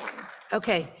this one.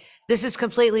 okay. This is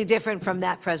completely different from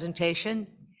that presentation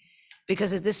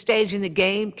because at this stage in the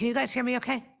game, can you guys hear me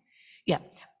okay? Yeah,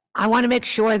 I want to make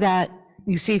sure that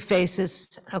you see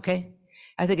faces, okay?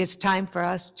 I think it's time for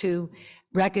us to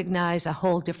recognize a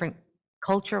whole different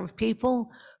culture of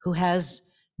people who has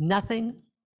nothing,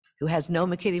 who has no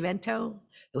McKinney-Vento,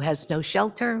 who has no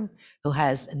shelter, who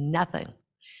has nothing.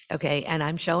 Okay, and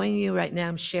I'm showing you right now,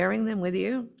 I'm sharing them with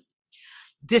you.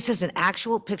 This is an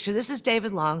actual picture. This is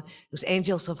David Long, who's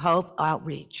Angels of Hope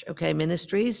Outreach, okay,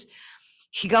 Ministries.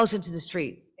 He goes into the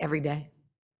street every day,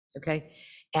 okay?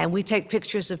 And we take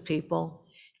pictures of people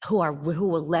who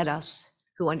will let us,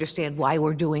 who understand why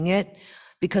we're doing it,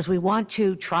 because we want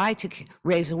to try to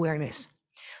raise awareness.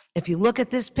 If you look at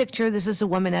this picture, this is a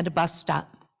woman at a bus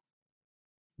stop.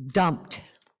 Dumped,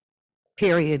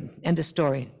 period, end of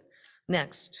story.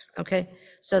 Next, okay?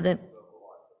 So then,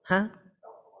 huh?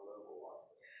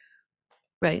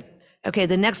 Right, okay,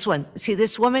 the next one. See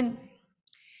this woman?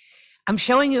 I'm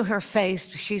showing you her face,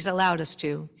 she's allowed us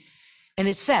to, and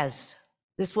it says,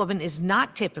 this woman is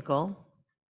not typical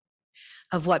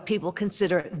of what people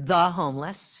consider the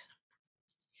homeless.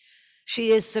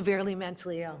 She is severely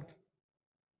mentally ill.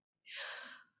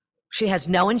 She has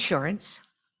no insurance,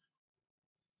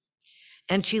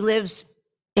 and she lives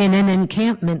in an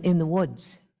encampment in the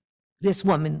woods. This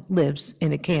woman lives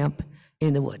in a camp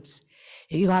in the woods.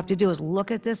 You have to do is look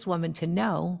at this woman to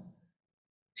know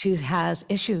she has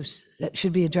issues that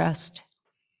should be addressed.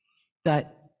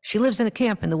 But she lives in a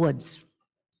camp in the woods.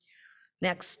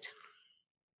 Next.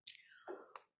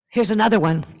 Here's another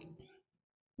one.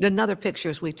 Another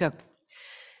pictures we took.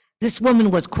 This woman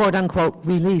was quote unquote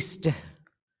released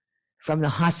from the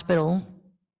hospital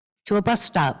to a bus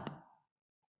stop.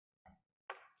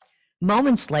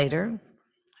 Moments later,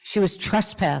 she was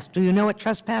trespassed. Do you know what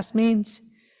trespass means?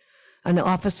 An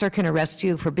officer can arrest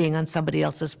you for being on somebody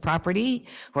else's property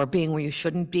or being where you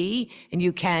shouldn't be, and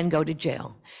you can go to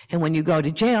jail. And when you go to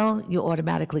jail, you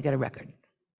automatically get a record.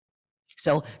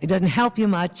 So it doesn't help you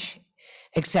much,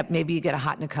 except maybe you get a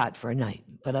hot in a cot for a night.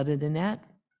 But other than that,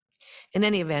 in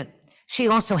any event, she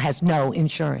also has no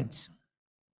insurance.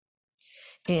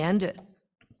 And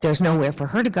there's nowhere for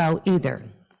her to go either.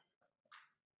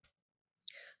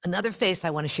 Another face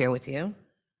I want to share with you.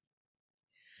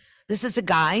 This is a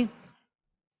guy,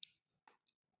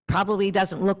 probably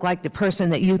doesn't look like the person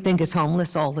that you think is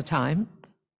homeless all the time.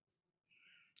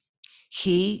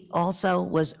 He also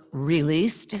was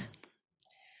released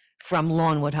from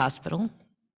Lawnwood Hospital.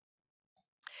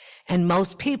 And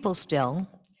most people still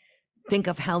think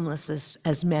of homelessness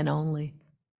as men only.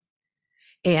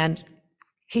 And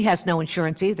he has no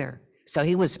insurance either. So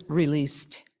he was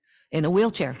released in a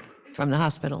wheelchair from the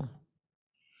hospital.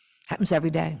 Happens every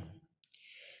day.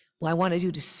 Well, I wanted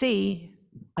you to see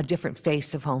a different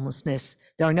face of homelessness.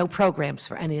 There are no programs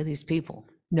for any of these people.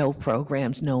 No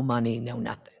programs, no money, no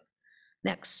nothing.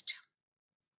 Next.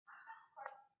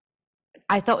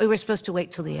 I thought we were supposed to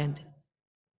wait till the end.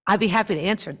 I'd be happy to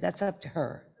answer. That's up to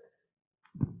her.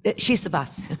 She's the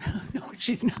boss. No,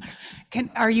 she's not.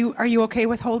 Are you okay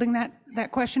with holding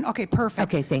that question? Okay,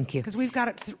 perfect. Okay, thank you. Because we've got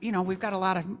it, we've got a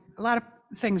lot of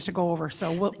things to go over,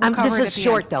 so we'll cover This it is at the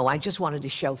short, end. though. I just wanted to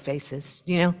show faces,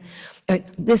 you know?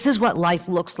 This is what life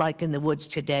looks like in the woods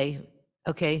today,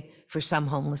 okay, for some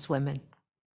homeless women.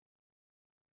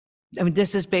 I mean,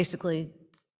 this is basically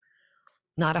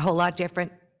not a whole lot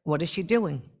different. What is she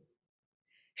doing?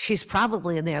 She's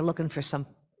probably in there looking for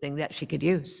something that she could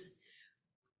use.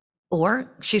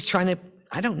 Or she's trying to,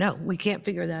 I don't know, we can't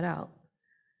figure that out.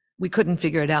 We couldn't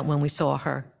figure it out when we saw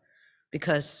her,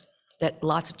 because that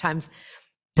lots of times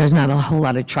there's not a whole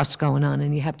lot of trust going on,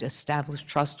 and you have to establish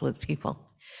trust with people.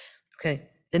 Okay,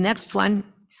 the next one,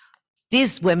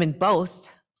 these women both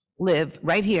live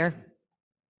right here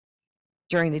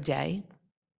during the day,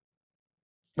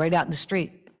 right out in the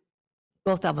street,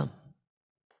 both of them.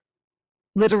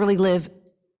 Literally live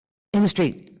in the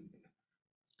street,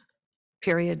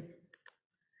 period.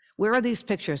 Where are these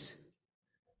pictures?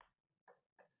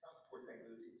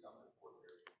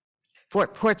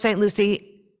 Port St.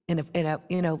 Lucie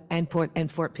and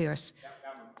Fort Pierce.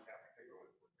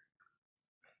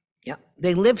 Yeah,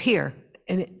 they live here,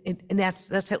 and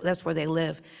that's where they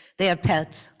live. They have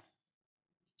pets.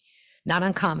 Not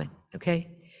uncommon,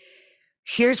 okay?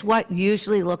 Here's what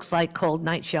usually looks like cold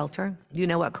night shelter. You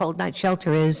know what cold night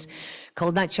shelter is?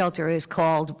 Cold night shelter is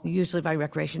called usually by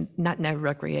recreation, not never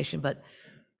recreation, but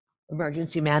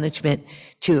emergency management,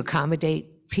 to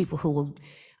accommodate people who will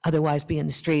otherwise be in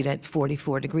the street at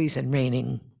 44 degrees and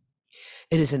raining.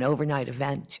 It is an overnight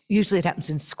event. Usually it happens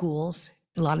in schools.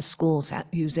 A lot of schools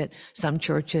use it. Some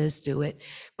churches do it.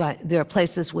 But there are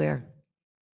places where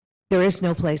there is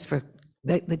no place for,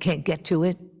 they can't get to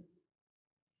it.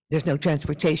 There's no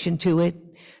transportation to it.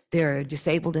 They're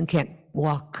disabled and can't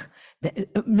walk.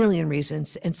 A million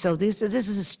reasons. And so this is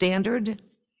a standard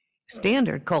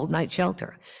cold night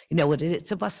shelter. You know what it is?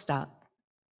 It's a bus stop.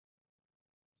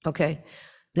 Okay?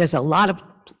 There's a lot of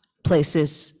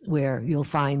places where you'll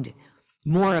find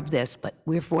more of this, but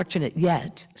we're fortunate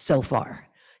yet so far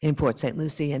in Port St.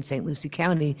 Lucie and St. Lucie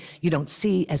County. You don't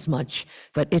see as much,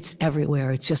 but it's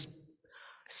everywhere. It's just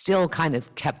still kind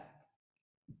of kept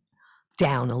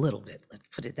down a little bit, let's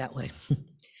put it that way.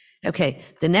 Okay,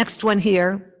 the next one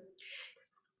here,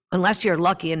 unless you're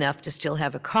lucky enough to still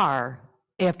have a car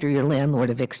after your landlord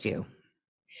evicts you.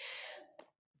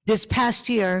 This past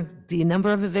year, the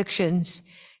number of evictions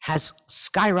has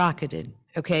skyrocketed,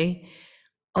 okay?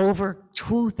 Over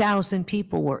 2,000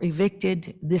 people were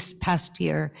evicted this past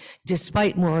year,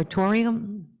 despite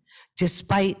moratorium,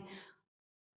 despite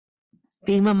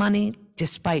FEMA money,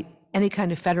 despite any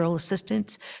kind of federal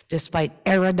assistance, despite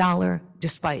ERA dollar,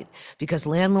 because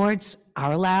landlords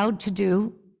are allowed to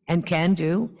do and can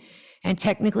do, and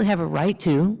technically have a right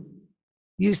to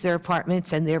use their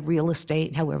apartments and their real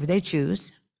estate however they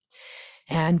choose.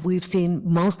 And we've seen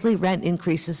mostly rent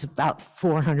increases about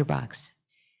 $400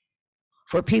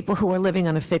 for people who are living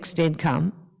on a fixed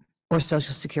income or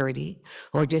Social Security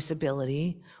or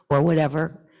disability or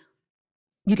whatever.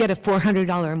 You get a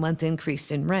 $400 a month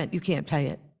increase in rent, you can't pay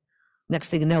it. Next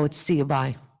thing you know, it's see you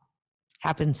bye.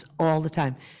 Happens all the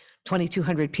time.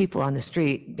 2,200 people on the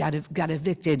street got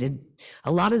evicted, and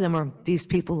a lot of them are these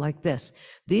people like this.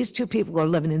 These two people are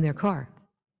living in their car.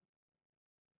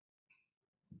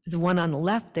 The one on the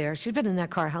left there, she's been in that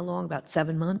car how long? About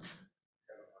 7 months?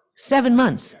 7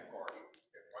 months.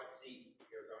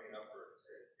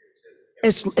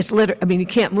 It's literally, I mean, you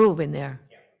can't move in there.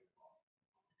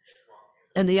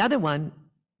 And the other one,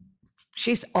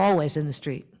 she's always in the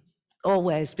street,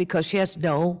 always, because she has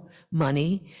no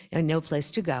money and no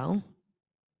place to go.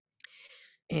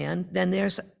 And then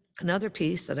there's another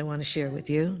piece that I want to share with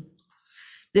you.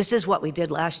 This is what we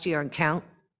did last year in count,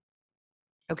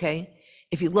 okay?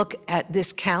 If you look at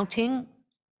this counting,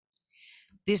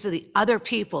 these are the other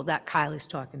people that Kylie's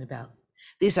talking about.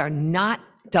 These are not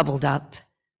doubled up,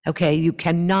 okay? You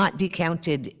cannot be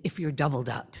counted if you're doubled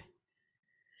up.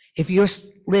 If you're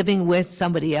living with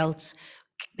somebody else,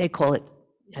 they call it,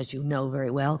 as you know very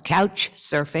well, couch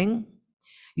surfing.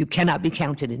 You cannot be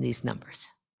counted in these numbers.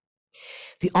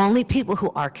 The only people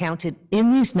who are counted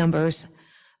in these numbers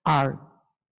are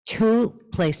two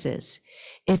places.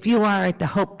 If you are at the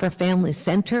Hope for Family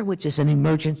Center, which is an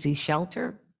emergency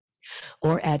shelter,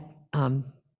 or at,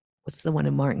 what's the one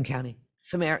in Martin County?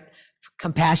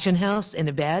 Compassion House in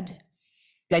a bed,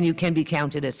 then you can be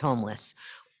counted as homeless.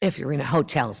 If you're in a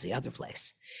hotel, is the other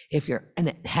place. And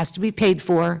it has to be paid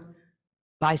for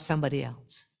by somebody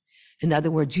else. In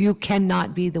other words, you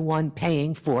cannot be the one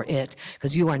paying for it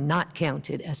because you are not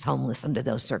counted as homeless under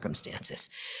those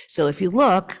circumstances. So if you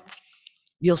look,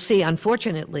 you'll see,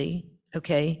 unfortunately,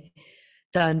 okay,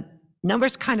 the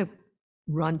numbers kind of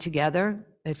run together.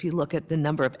 If you look at the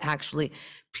number of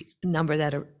number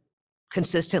that are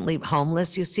consistently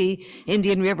homeless. You see,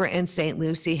 Indian River and St.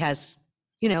 Lucie has,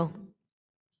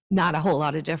 not a whole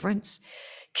lot of difference.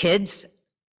 Kids,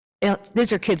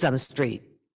 these are kids on the street.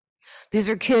 These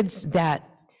are kids that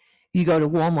you go to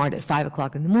Walmart at 5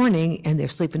 o'clock in the morning and they're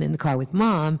sleeping in the car with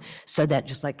mom, so that,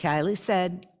 just like Kylie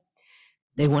said,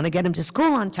 they want to get them to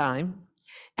school on time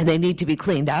and they need to be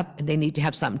cleaned up and they need to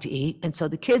have something to eat. And so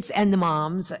the kids and the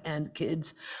moms and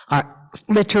kids are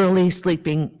literally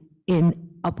sleeping in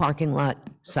a parking lot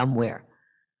somewhere.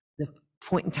 The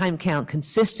point in time count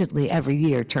consistently every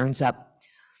year turns up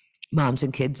moms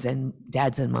and kids and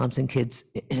dads and moms and kids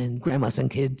and grandmas and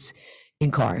kids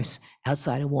in cars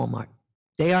outside of Walmart.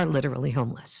 They are literally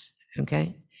homeless,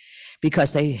 okay?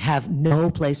 Because they have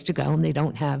no place to go and they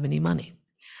don't have any money.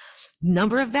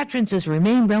 Number of veterans has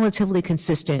remained relatively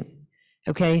consistent,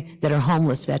 okay, that are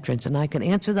homeless veterans. And I can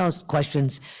answer those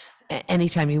questions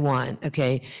anytime you want,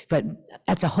 okay? But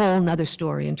that's a whole nother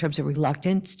story in terms of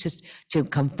reluctance just to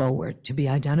come forward, to be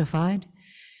identified.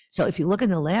 So if you look in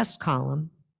the last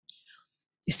column,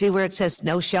 you see where it says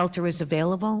no shelter is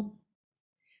available?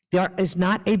 There is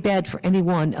not a bed for any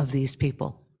one of these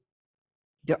people.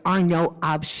 There are no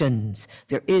options.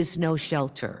 There is no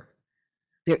shelter.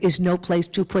 There is no place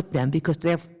to put them because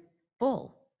they're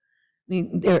full. I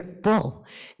mean, they're full.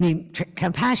 I mean,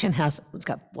 Compassion House, it's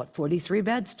got, 43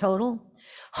 beds total?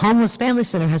 Homeless Family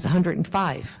Center has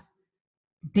 105.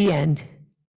 The end.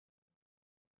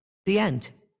 The end.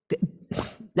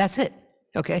 That's it,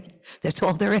 okay? That's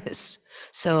all there is.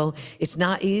 So it's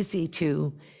not easy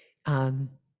to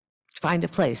find a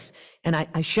place. And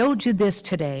I showed you this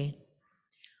today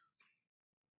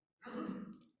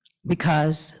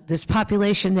because this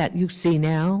population that you see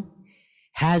now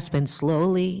has been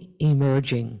slowly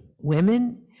emerging.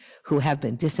 Women who have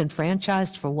been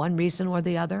disenfranchised for one reason or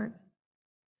the other.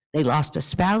 They lost a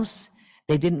spouse,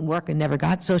 they didn't work and never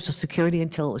got Social Security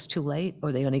until it was too late,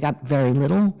 or they only got very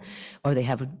little, or they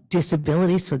have a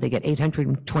disability, so they get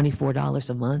 $824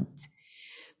 a month.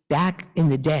 Back in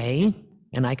the day,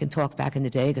 and I can talk back in the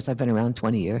day because I've been around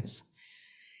 20 years,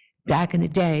 back in the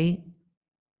day,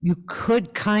 you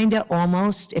could kinda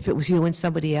almost, if it was you and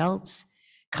somebody else,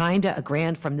 kinda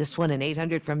 $1,000 from this one and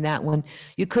 800 from that one,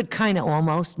 you could kinda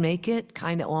almost make it,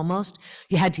 kinda almost.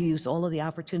 You had to use all of the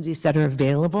opportunities that are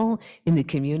available in the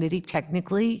community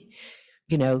technically,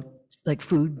 like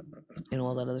food and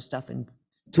all that other stuff and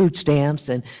food stamps,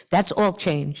 and that's all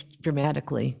changed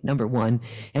dramatically, number one.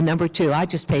 And number two, I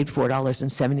just paid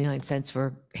 $4.79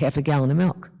 for half a gallon of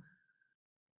milk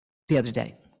the other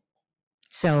day.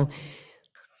 So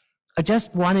I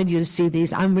just wanted you to see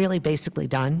these. I'm really basically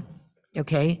done,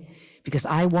 okay? Because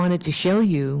I wanted to show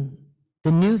you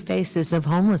the new faces of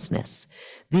homelessness.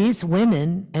 These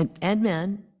women and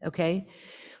men, okay,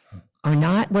 are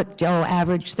not what Joe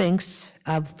Average thinks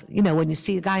of, when you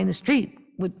see a guy in the street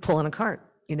with pulling a cart,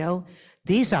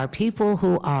 These are people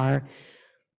who are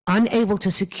unable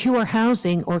to secure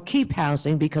housing or keep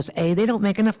housing because A, they don't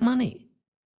make enough money.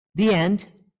 The end.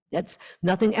 That's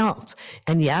nothing else.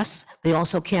 And yes, they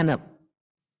also can't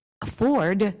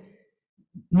afford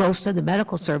most of the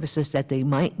medical services that they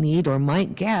might need or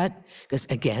might get, because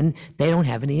again, they don't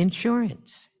have any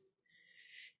insurance.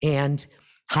 And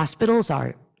hospitals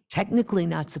are technically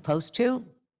not supposed to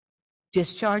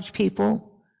discharge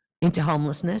people into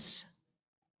homelessness.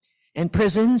 And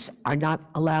prisons are not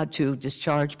allowed to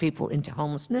discharge people into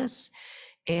homelessness.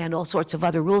 And all sorts of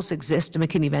other rules exist. The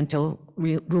McKinney-Vento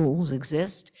rules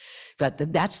exist. But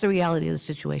that's the reality of the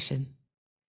situation.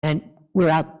 And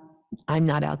I'm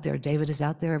not out there. David is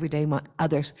out there every day.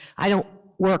 Others, I don't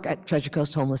work at Treasure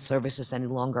Coast Homeless Services any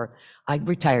longer. I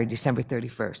retired December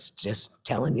 31st, just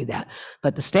telling you that.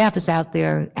 But the staff is out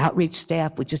there, outreach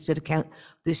staff. We just did a count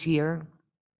this year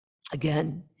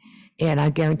again. And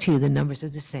I guarantee you the numbers are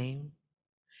the same.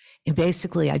 And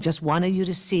basically, I just wanted you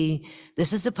to see,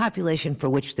 this is a population for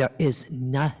which there is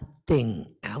nothing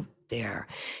out there.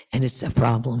 And it's a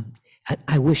problem.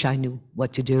 I wish I knew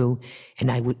what to do. And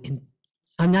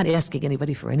I'm not asking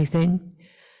anybody for anything,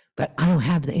 but I don't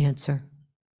have the answer.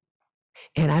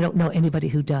 And I don't know anybody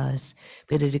who does.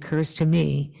 But it occurs to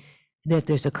me that if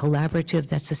there's a collaborative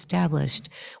that's established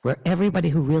where everybody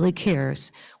who really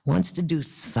cares wants to do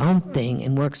something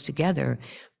and works together,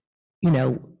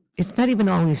 it's not even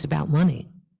always about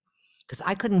money. Because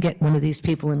I couldn't get one of these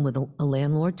people in with a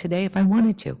landlord today if I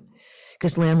wanted to.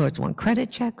 Because landlords want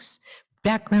credit checks,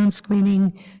 background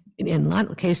screening. In a lot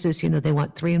of cases, they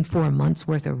want 3 and 4 months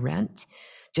worth of rent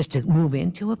just to move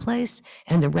into a place.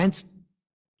 And the rent's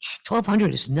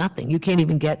 $1,200 is nothing. You can't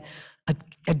even get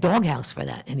a doghouse for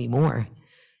that anymore.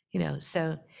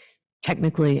 So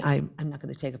technically, I'm not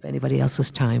going to take up anybody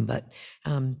else's time, but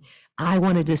I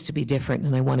wanted this to be different,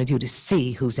 and I wanted you to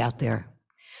see who's out there.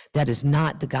 That is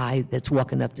not the guy that's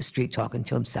walking up the street talking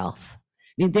to himself.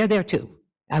 I mean, they're there too.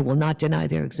 I will not deny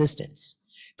their existence.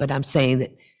 But I'm saying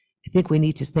that I think we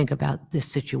need to think about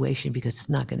this situation because it's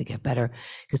not going to get better,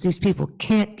 because these people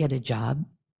can't get a job,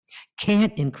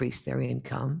 can't increase their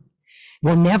income,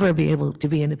 will never be able to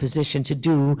be in a position to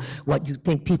do what you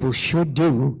think people should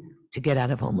do to get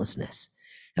out of homelessness.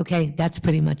 Okay, that's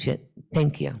pretty much it.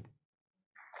 Thank you.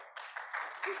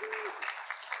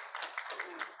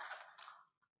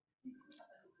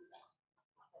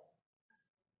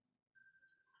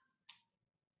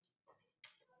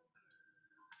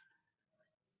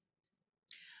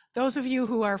 Those of you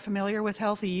who are familiar with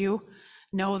HealthyU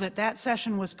know that that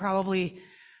session was probably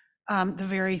the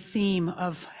very theme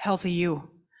of HealthyU.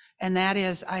 And that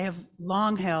is, I have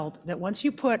long held that once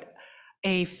you put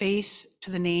a face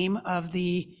to the name of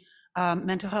the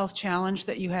mental health challenge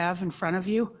that you have in front of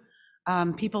you,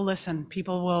 people listen.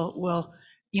 People will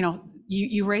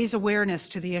you raise awareness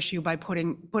to the issue by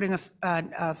putting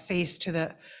a face to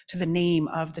the name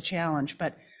of the challenge.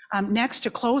 But next, to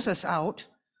close us out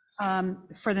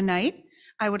for the night,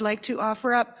 I would like to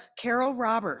offer up Carol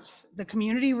Roberts, the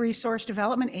Community Resource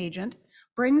Development Agent,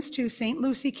 brings to St.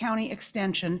 Lucie County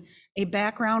Extension a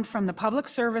background from the public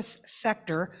service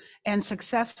sector and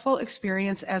successful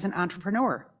experience as an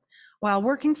entrepreneur. While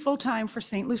working full-time for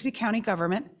St. Lucie County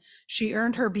government, she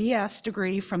earned her BS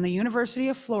degree from the University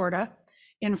of Florida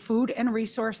in food and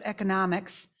resource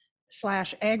economics /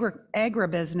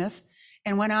 agribusiness,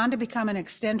 and went on to become an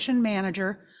extension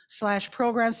manager /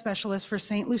 program specialist for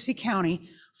St. Lucie County,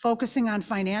 focusing on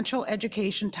financial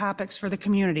education topics for the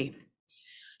community.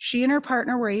 She and her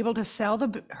partner were able to sell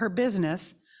her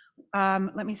business.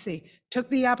 Took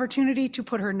the opportunity to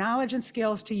put her knowledge and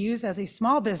skills to use as a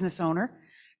small business owner,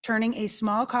 turning a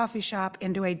small coffee shop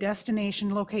into a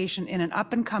destination location in an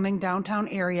up and coming downtown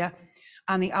area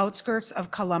on the outskirts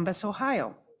of Columbus,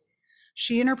 Ohio.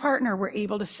 She and her partner were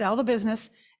able to sell the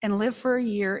business and live for a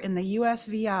year in the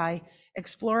USVI,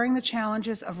 exploring the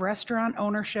challenges of restaurant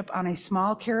ownership on a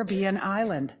small Caribbean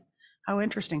island. How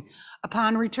interesting.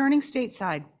 Upon returning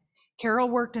stateside, Carol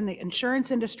worked in the insurance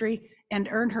industry and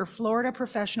earned her Florida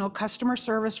Professional Customer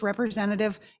Service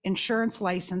Representative insurance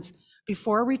license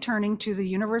before returning to the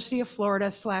University of Florida /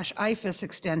 IFAS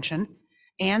Extension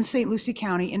and St. Lucie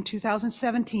County in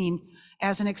 2017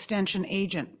 as an extension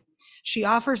agent. She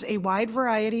offers a wide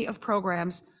variety of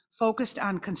programs focused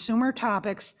on consumer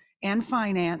topics and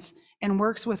finance, and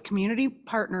works with community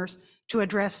partners to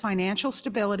address financial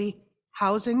stability,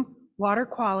 housing, water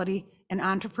quality, and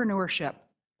entrepreneurship.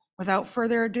 Without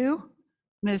further ado,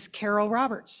 Ms. Carol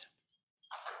Roberts.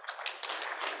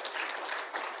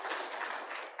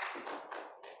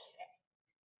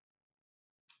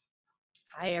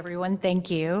 Hi, everyone. Thank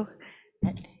you.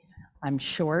 I'm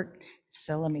short,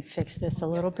 so let me fix this a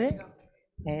little bit.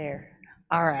 There.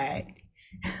 All right.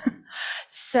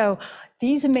 So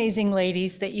these amazing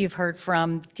ladies that you've heard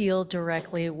from deal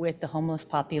directly with the homeless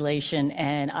population,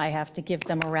 and I have to give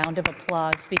them a round of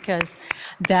applause because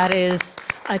that is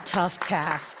a tough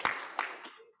task.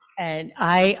 And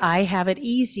I have it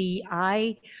easy.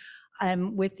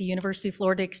 I'm with the University of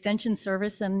Florida Extension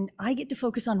Service, and I get to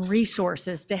focus on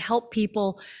resources to help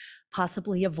people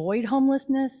possibly avoid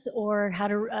homelessness or how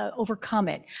to overcome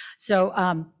it.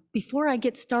 So before I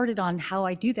get started on how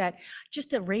I do that,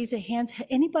 just to raise a hand,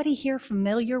 anybody here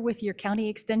familiar with your county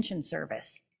extension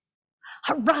service?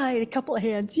 All right, a couple of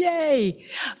hands, yay.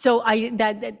 So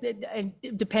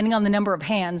depending on the number of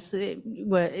hands, it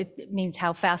means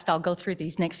how fast I'll go through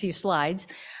these next few slides.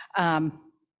 And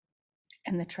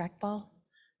the trackball,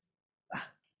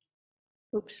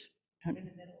 oops.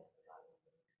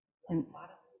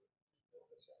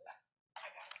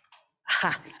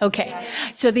 Okay,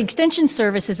 so the Extension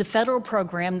Service is a federal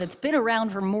program that's been around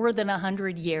for more than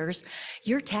 100 years.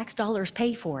 Your tax dollars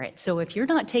pay for it. So if you're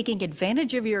not taking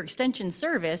advantage of your Extension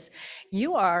Service,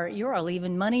 you are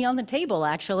leaving money on the table,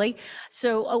 actually.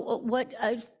 So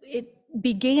it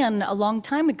began a long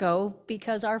time ago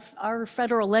because our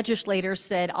federal legislators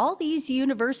said, all these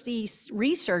university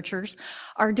researchers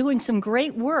are doing some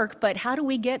great work, but how do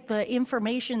we get the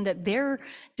information that they're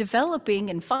developing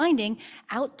and finding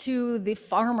out to the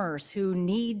farmers who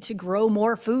need to grow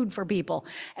more food for people?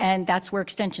 And that's where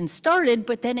Extension started,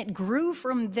 but then it grew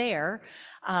from there.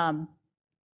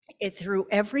 It through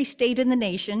every state in the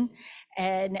nation,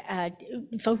 and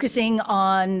focusing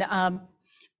on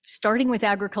starting with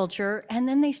agriculture, and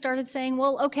then they started saying,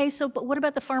 well, okay, so but what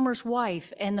about the farmer's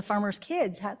wife and the farmer's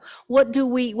kids? What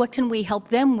can we help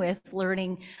them with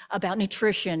learning about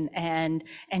nutrition and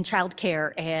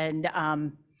childcare and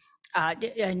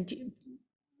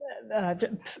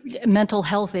mental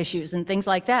health issues and things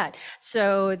like that.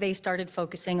 So they started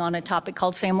focusing on a topic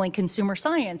called family consumer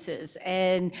sciences.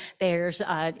 And there's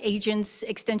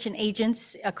extension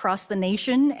agents across the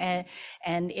nation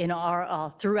and in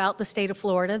our throughout the state of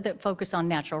Florida that focus on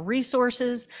natural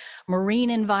resources, marine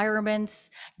environments,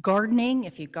 gardening.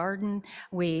 If you garden,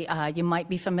 you might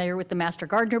be familiar with the Master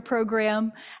Gardener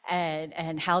program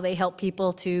and how they help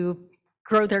people to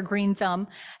grow their green thumb.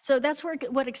 So that's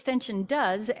what Extension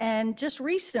does. And just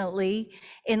recently,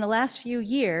 in the last few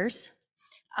years,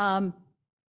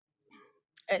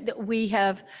 we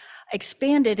have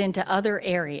expanded into other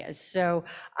areas. So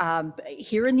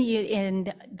here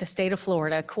in the state of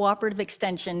Florida, cooperative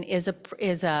extension is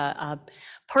a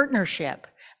partnership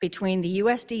between the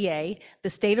USDA, the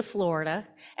state of Florida,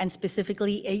 and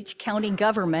specifically each county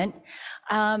government,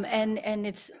 and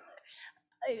it's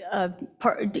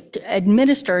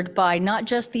administered by not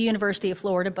just the University of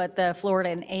Florida, but the Florida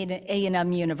and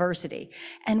A&M University.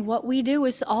 And what we do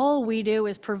is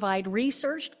provide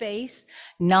research-based,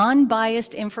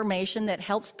 non-biased information that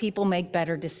helps people make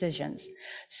better decisions.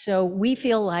 So we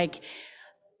feel like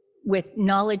with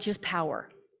knowledge is power.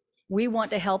 We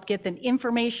want to help get the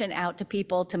information out to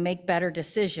people to make better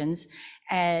decisions,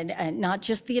 and not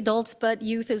just the adults, but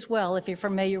youth as well. If you're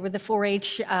familiar with the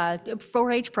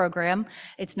 4-H program,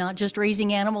 it's not just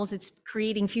raising animals, it's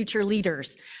creating future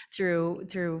leaders through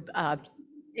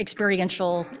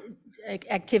experiential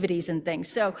activities and things.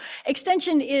 So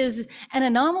Extension is an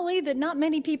anomaly that not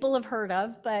many people have heard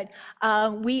of, but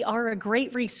we are a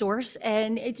great resource.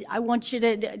 And I want you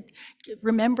to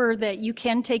remember that you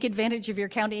can take advantage of your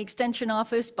county extension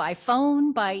office by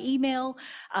phone, by email,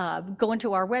 go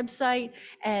into our website,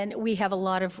 and we have a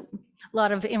lot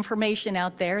of information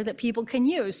out there that people can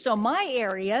use. So my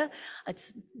area,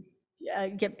 let's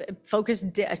get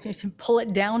focused, pull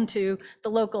it down to the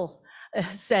local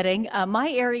setting.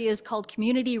 My area is called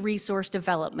Community Resource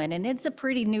Development, and it's a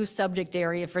pretty new subject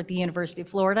area for the University of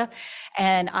Florida.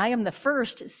 And I am the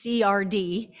first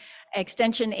CRD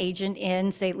extension agent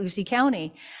in St. Lucie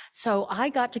County. So I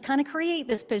got to kind of create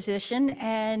this position,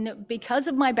 and because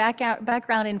of my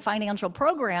background in financial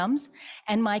programs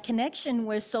and my connection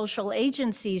with social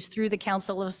agencies through the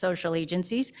Council of Social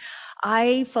Agencies,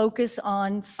 I focus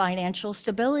on financial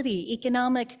stability,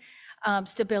 economic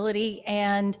stability,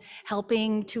 and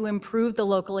helping to improve the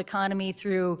local economy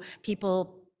through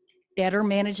people better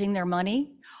managing their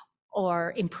money,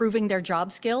 or improving their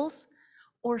job skills,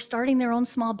 or starting their own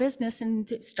small business and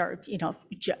start,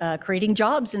 creating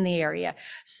jobs in the area.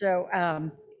 So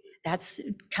that's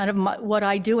kind of what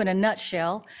I do in a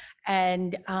nutshell.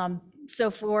 And so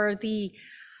for the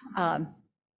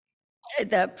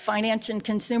finance and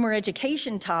consumer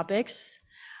education topics,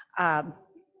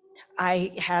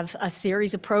 I have a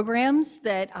series of programs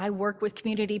that I work with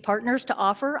community partners to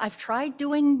offer. I've tried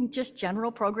doing just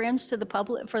general programs for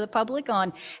the public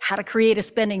on how to create a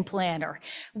spending plan, or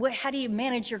how do you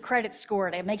manage your credit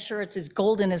score to make sure it's as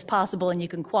golden as possible and you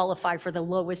can qualify for the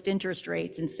lowest interest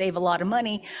rates and save a lot of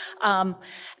money. I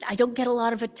don't get a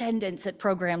lot of attendance at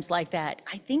programs like that.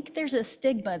 I think there's a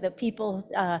stigma that people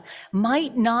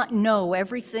might not know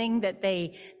everything that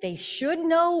they should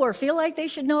know or feel like they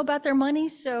should know about their money.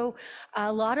 So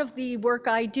a lot of the work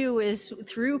I do is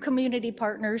through community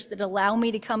partners that allow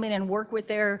me to come in and work with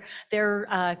their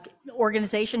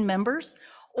organization members,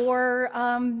 or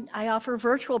I offer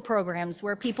virtual programs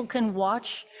where people can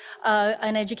watch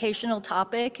an educational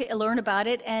topic, learn about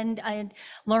it, and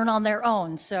learn on their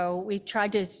own. So we try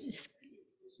to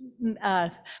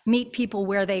meet people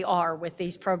where they are with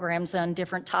these programs on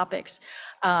different topics.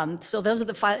 So those are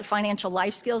the financial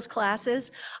life skills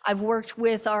classes. I've worked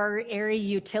with our area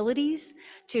utilities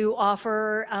to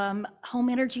offer home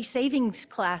energy savings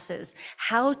classes,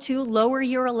 how to lower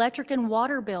your electric and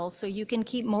water bills so you can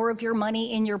keep more of your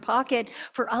money in your pocket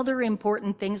for other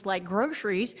important things like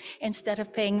groceries instead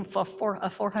of paying for a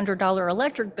 $400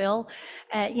 electric bill.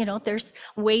 There's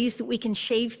ways that we can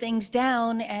shave things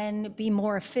down and be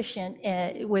more efficient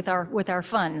with our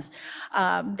funds.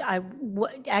 I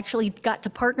actually got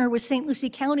to partner with St. Lucie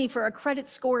County for a credit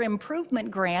score improvement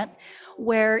grant,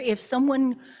 where if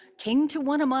someone came to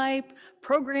one of my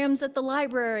programs at the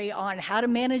library on how to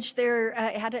manage their,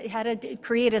 how to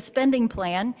create a spending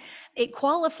plan, it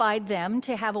qualified them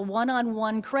to have a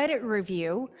one-on-one credit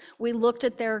review. We looked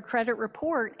at their credit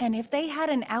report, and if they had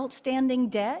an outstanding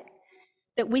debt,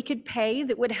 that we could pay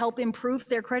that would help improve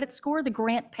their credit score, the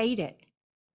grant paid it.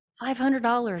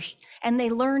 $500. And they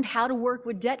learned how to work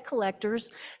with debt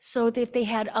collectors so that if they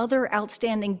had other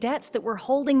outstanding debts that were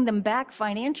holding them back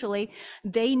financially,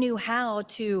 they knew how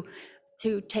to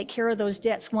take care of those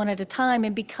debts one at a time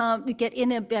and get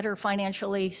in a better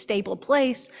financially stable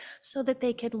place so that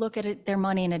they could look at their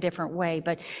money in a different way.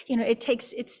 But, you know,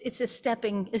 it's a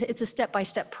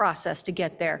step-by-step process to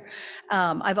get there.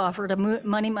 I've offered a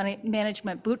money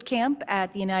management boot camp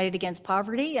at the United Against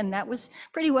Poverty, and that was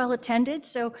pretty well attended.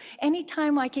 So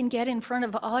anytime I can get in front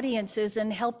of audiences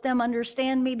and help them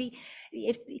understand maybe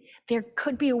if there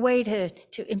could be a way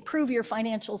to improve your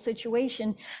financial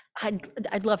situation,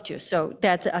 I'd love to. So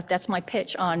that's my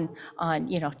pitch on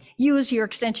you know, use your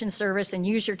extension service and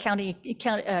use your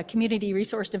community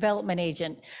resource development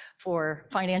agent for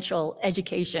financial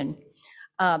education.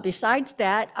 Besides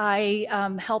that, I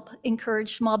help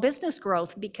encourage small business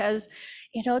growth because,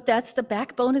 you know, that's the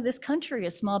backbone of this country,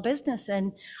 is small business.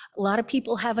 And a lot of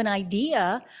people have an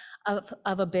idea of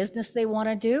a business they want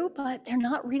to do, but they're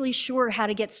not really sure how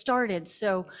to get started.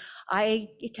 So I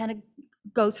kind of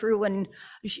go through and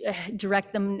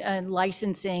direct them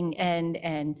licensing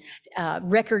and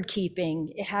record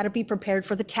keeping, how to be prepared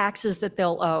for the taxes that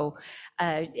they'll owe,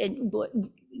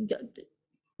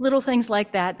 little things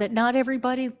like that, that not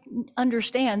everybody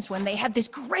understands when they have this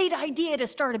great idea to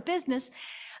start a business.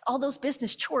 All those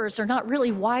business chores are not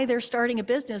really why they're starting a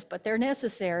business, but they're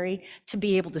necessary to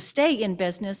be able to stay in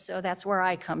business. So that's where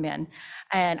I come in.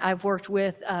 And I've worked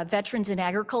with veterans in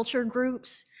agriculture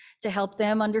groups to help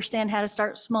them understand how to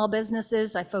start small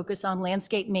businesses. I focus on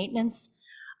landscape maintenance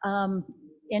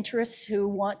interests who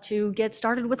want to get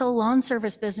started with a lawn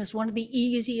service business, one of the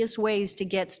easiest ways to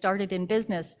get started in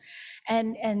business.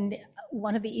 And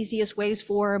one of the easiest ways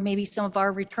for maybe some of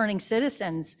our returning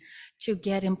citizens to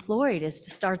get employed is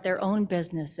to start their own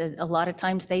business. A lot of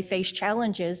times they face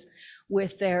challenges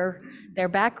with their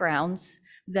backgrounds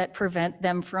that prevent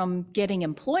them from getting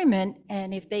employment.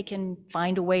 And if they can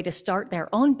find a way to start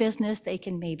their own business, they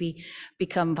can maybe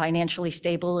become financially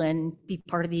stable and be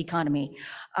part of the economy.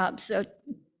 So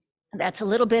that's a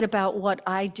little bit about what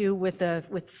I do with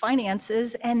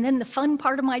finances. And then the fun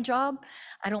part of my job,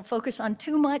 I don't focus on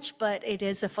too much, but it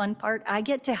is a fun part. I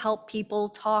get to help people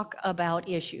talk about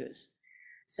issues.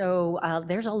 So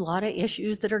there's a lot of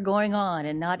issues that are going on,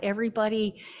 and not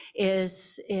everybody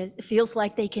feels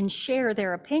like they can share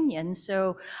their opinion.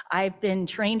 So I've been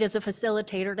trained as a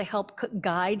facilitator to help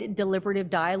guide deliberative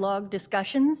dialogue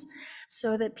discussions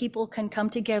so that people can come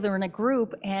together in a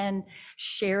group and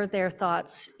share their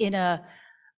thoughts in a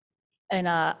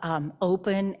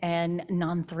open and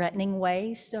non-threatening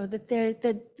way, so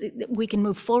that we can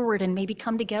move forward and maybe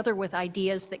come together with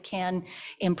ideas that can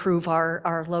improve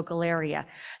our local area.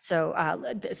 So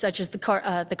such as the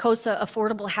COSA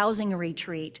Affordable Housing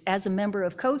Retreat. As a member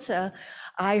of COSA,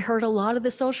 I heard a lot of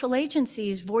the social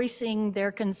agencies voicing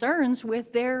their concerns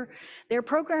with their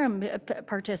program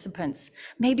participants.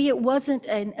 Maybe it wasn't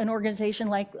an organization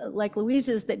like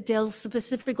Louise's that deals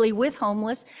specifically with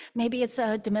homeless. Maybe it's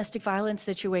a domestic violence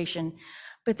situation,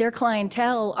 but their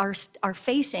clientele are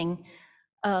facing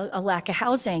a lack of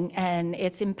housing, and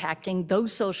it's impacting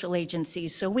those social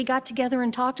agencies. So we got together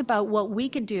and talked about what we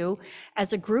could do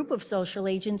as a group of social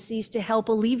agencies to help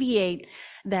alleviate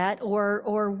that,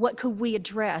 or what could we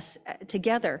address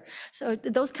together. So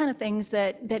those kind of things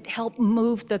that help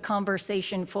move the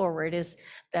conversation forward is,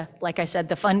 like I said,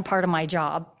 the fun part of my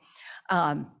job.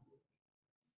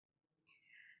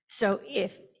 So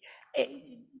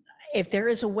if there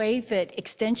is a way that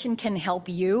Extension can help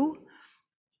you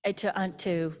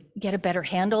to get a better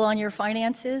handle on your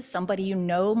finances, somebody you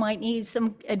know might need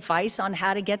some advice on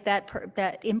how to get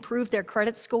that improve their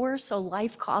credit score so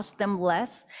life costs them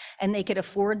less and they could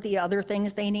afford the other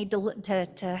things they need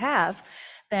to have,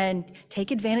 then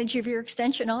take advantage of your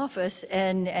Extension office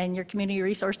and your community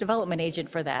resource development agent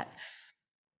for that.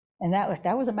 And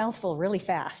that was a mouthful really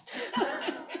fast.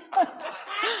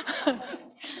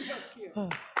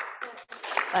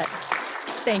 But,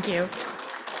 thank you.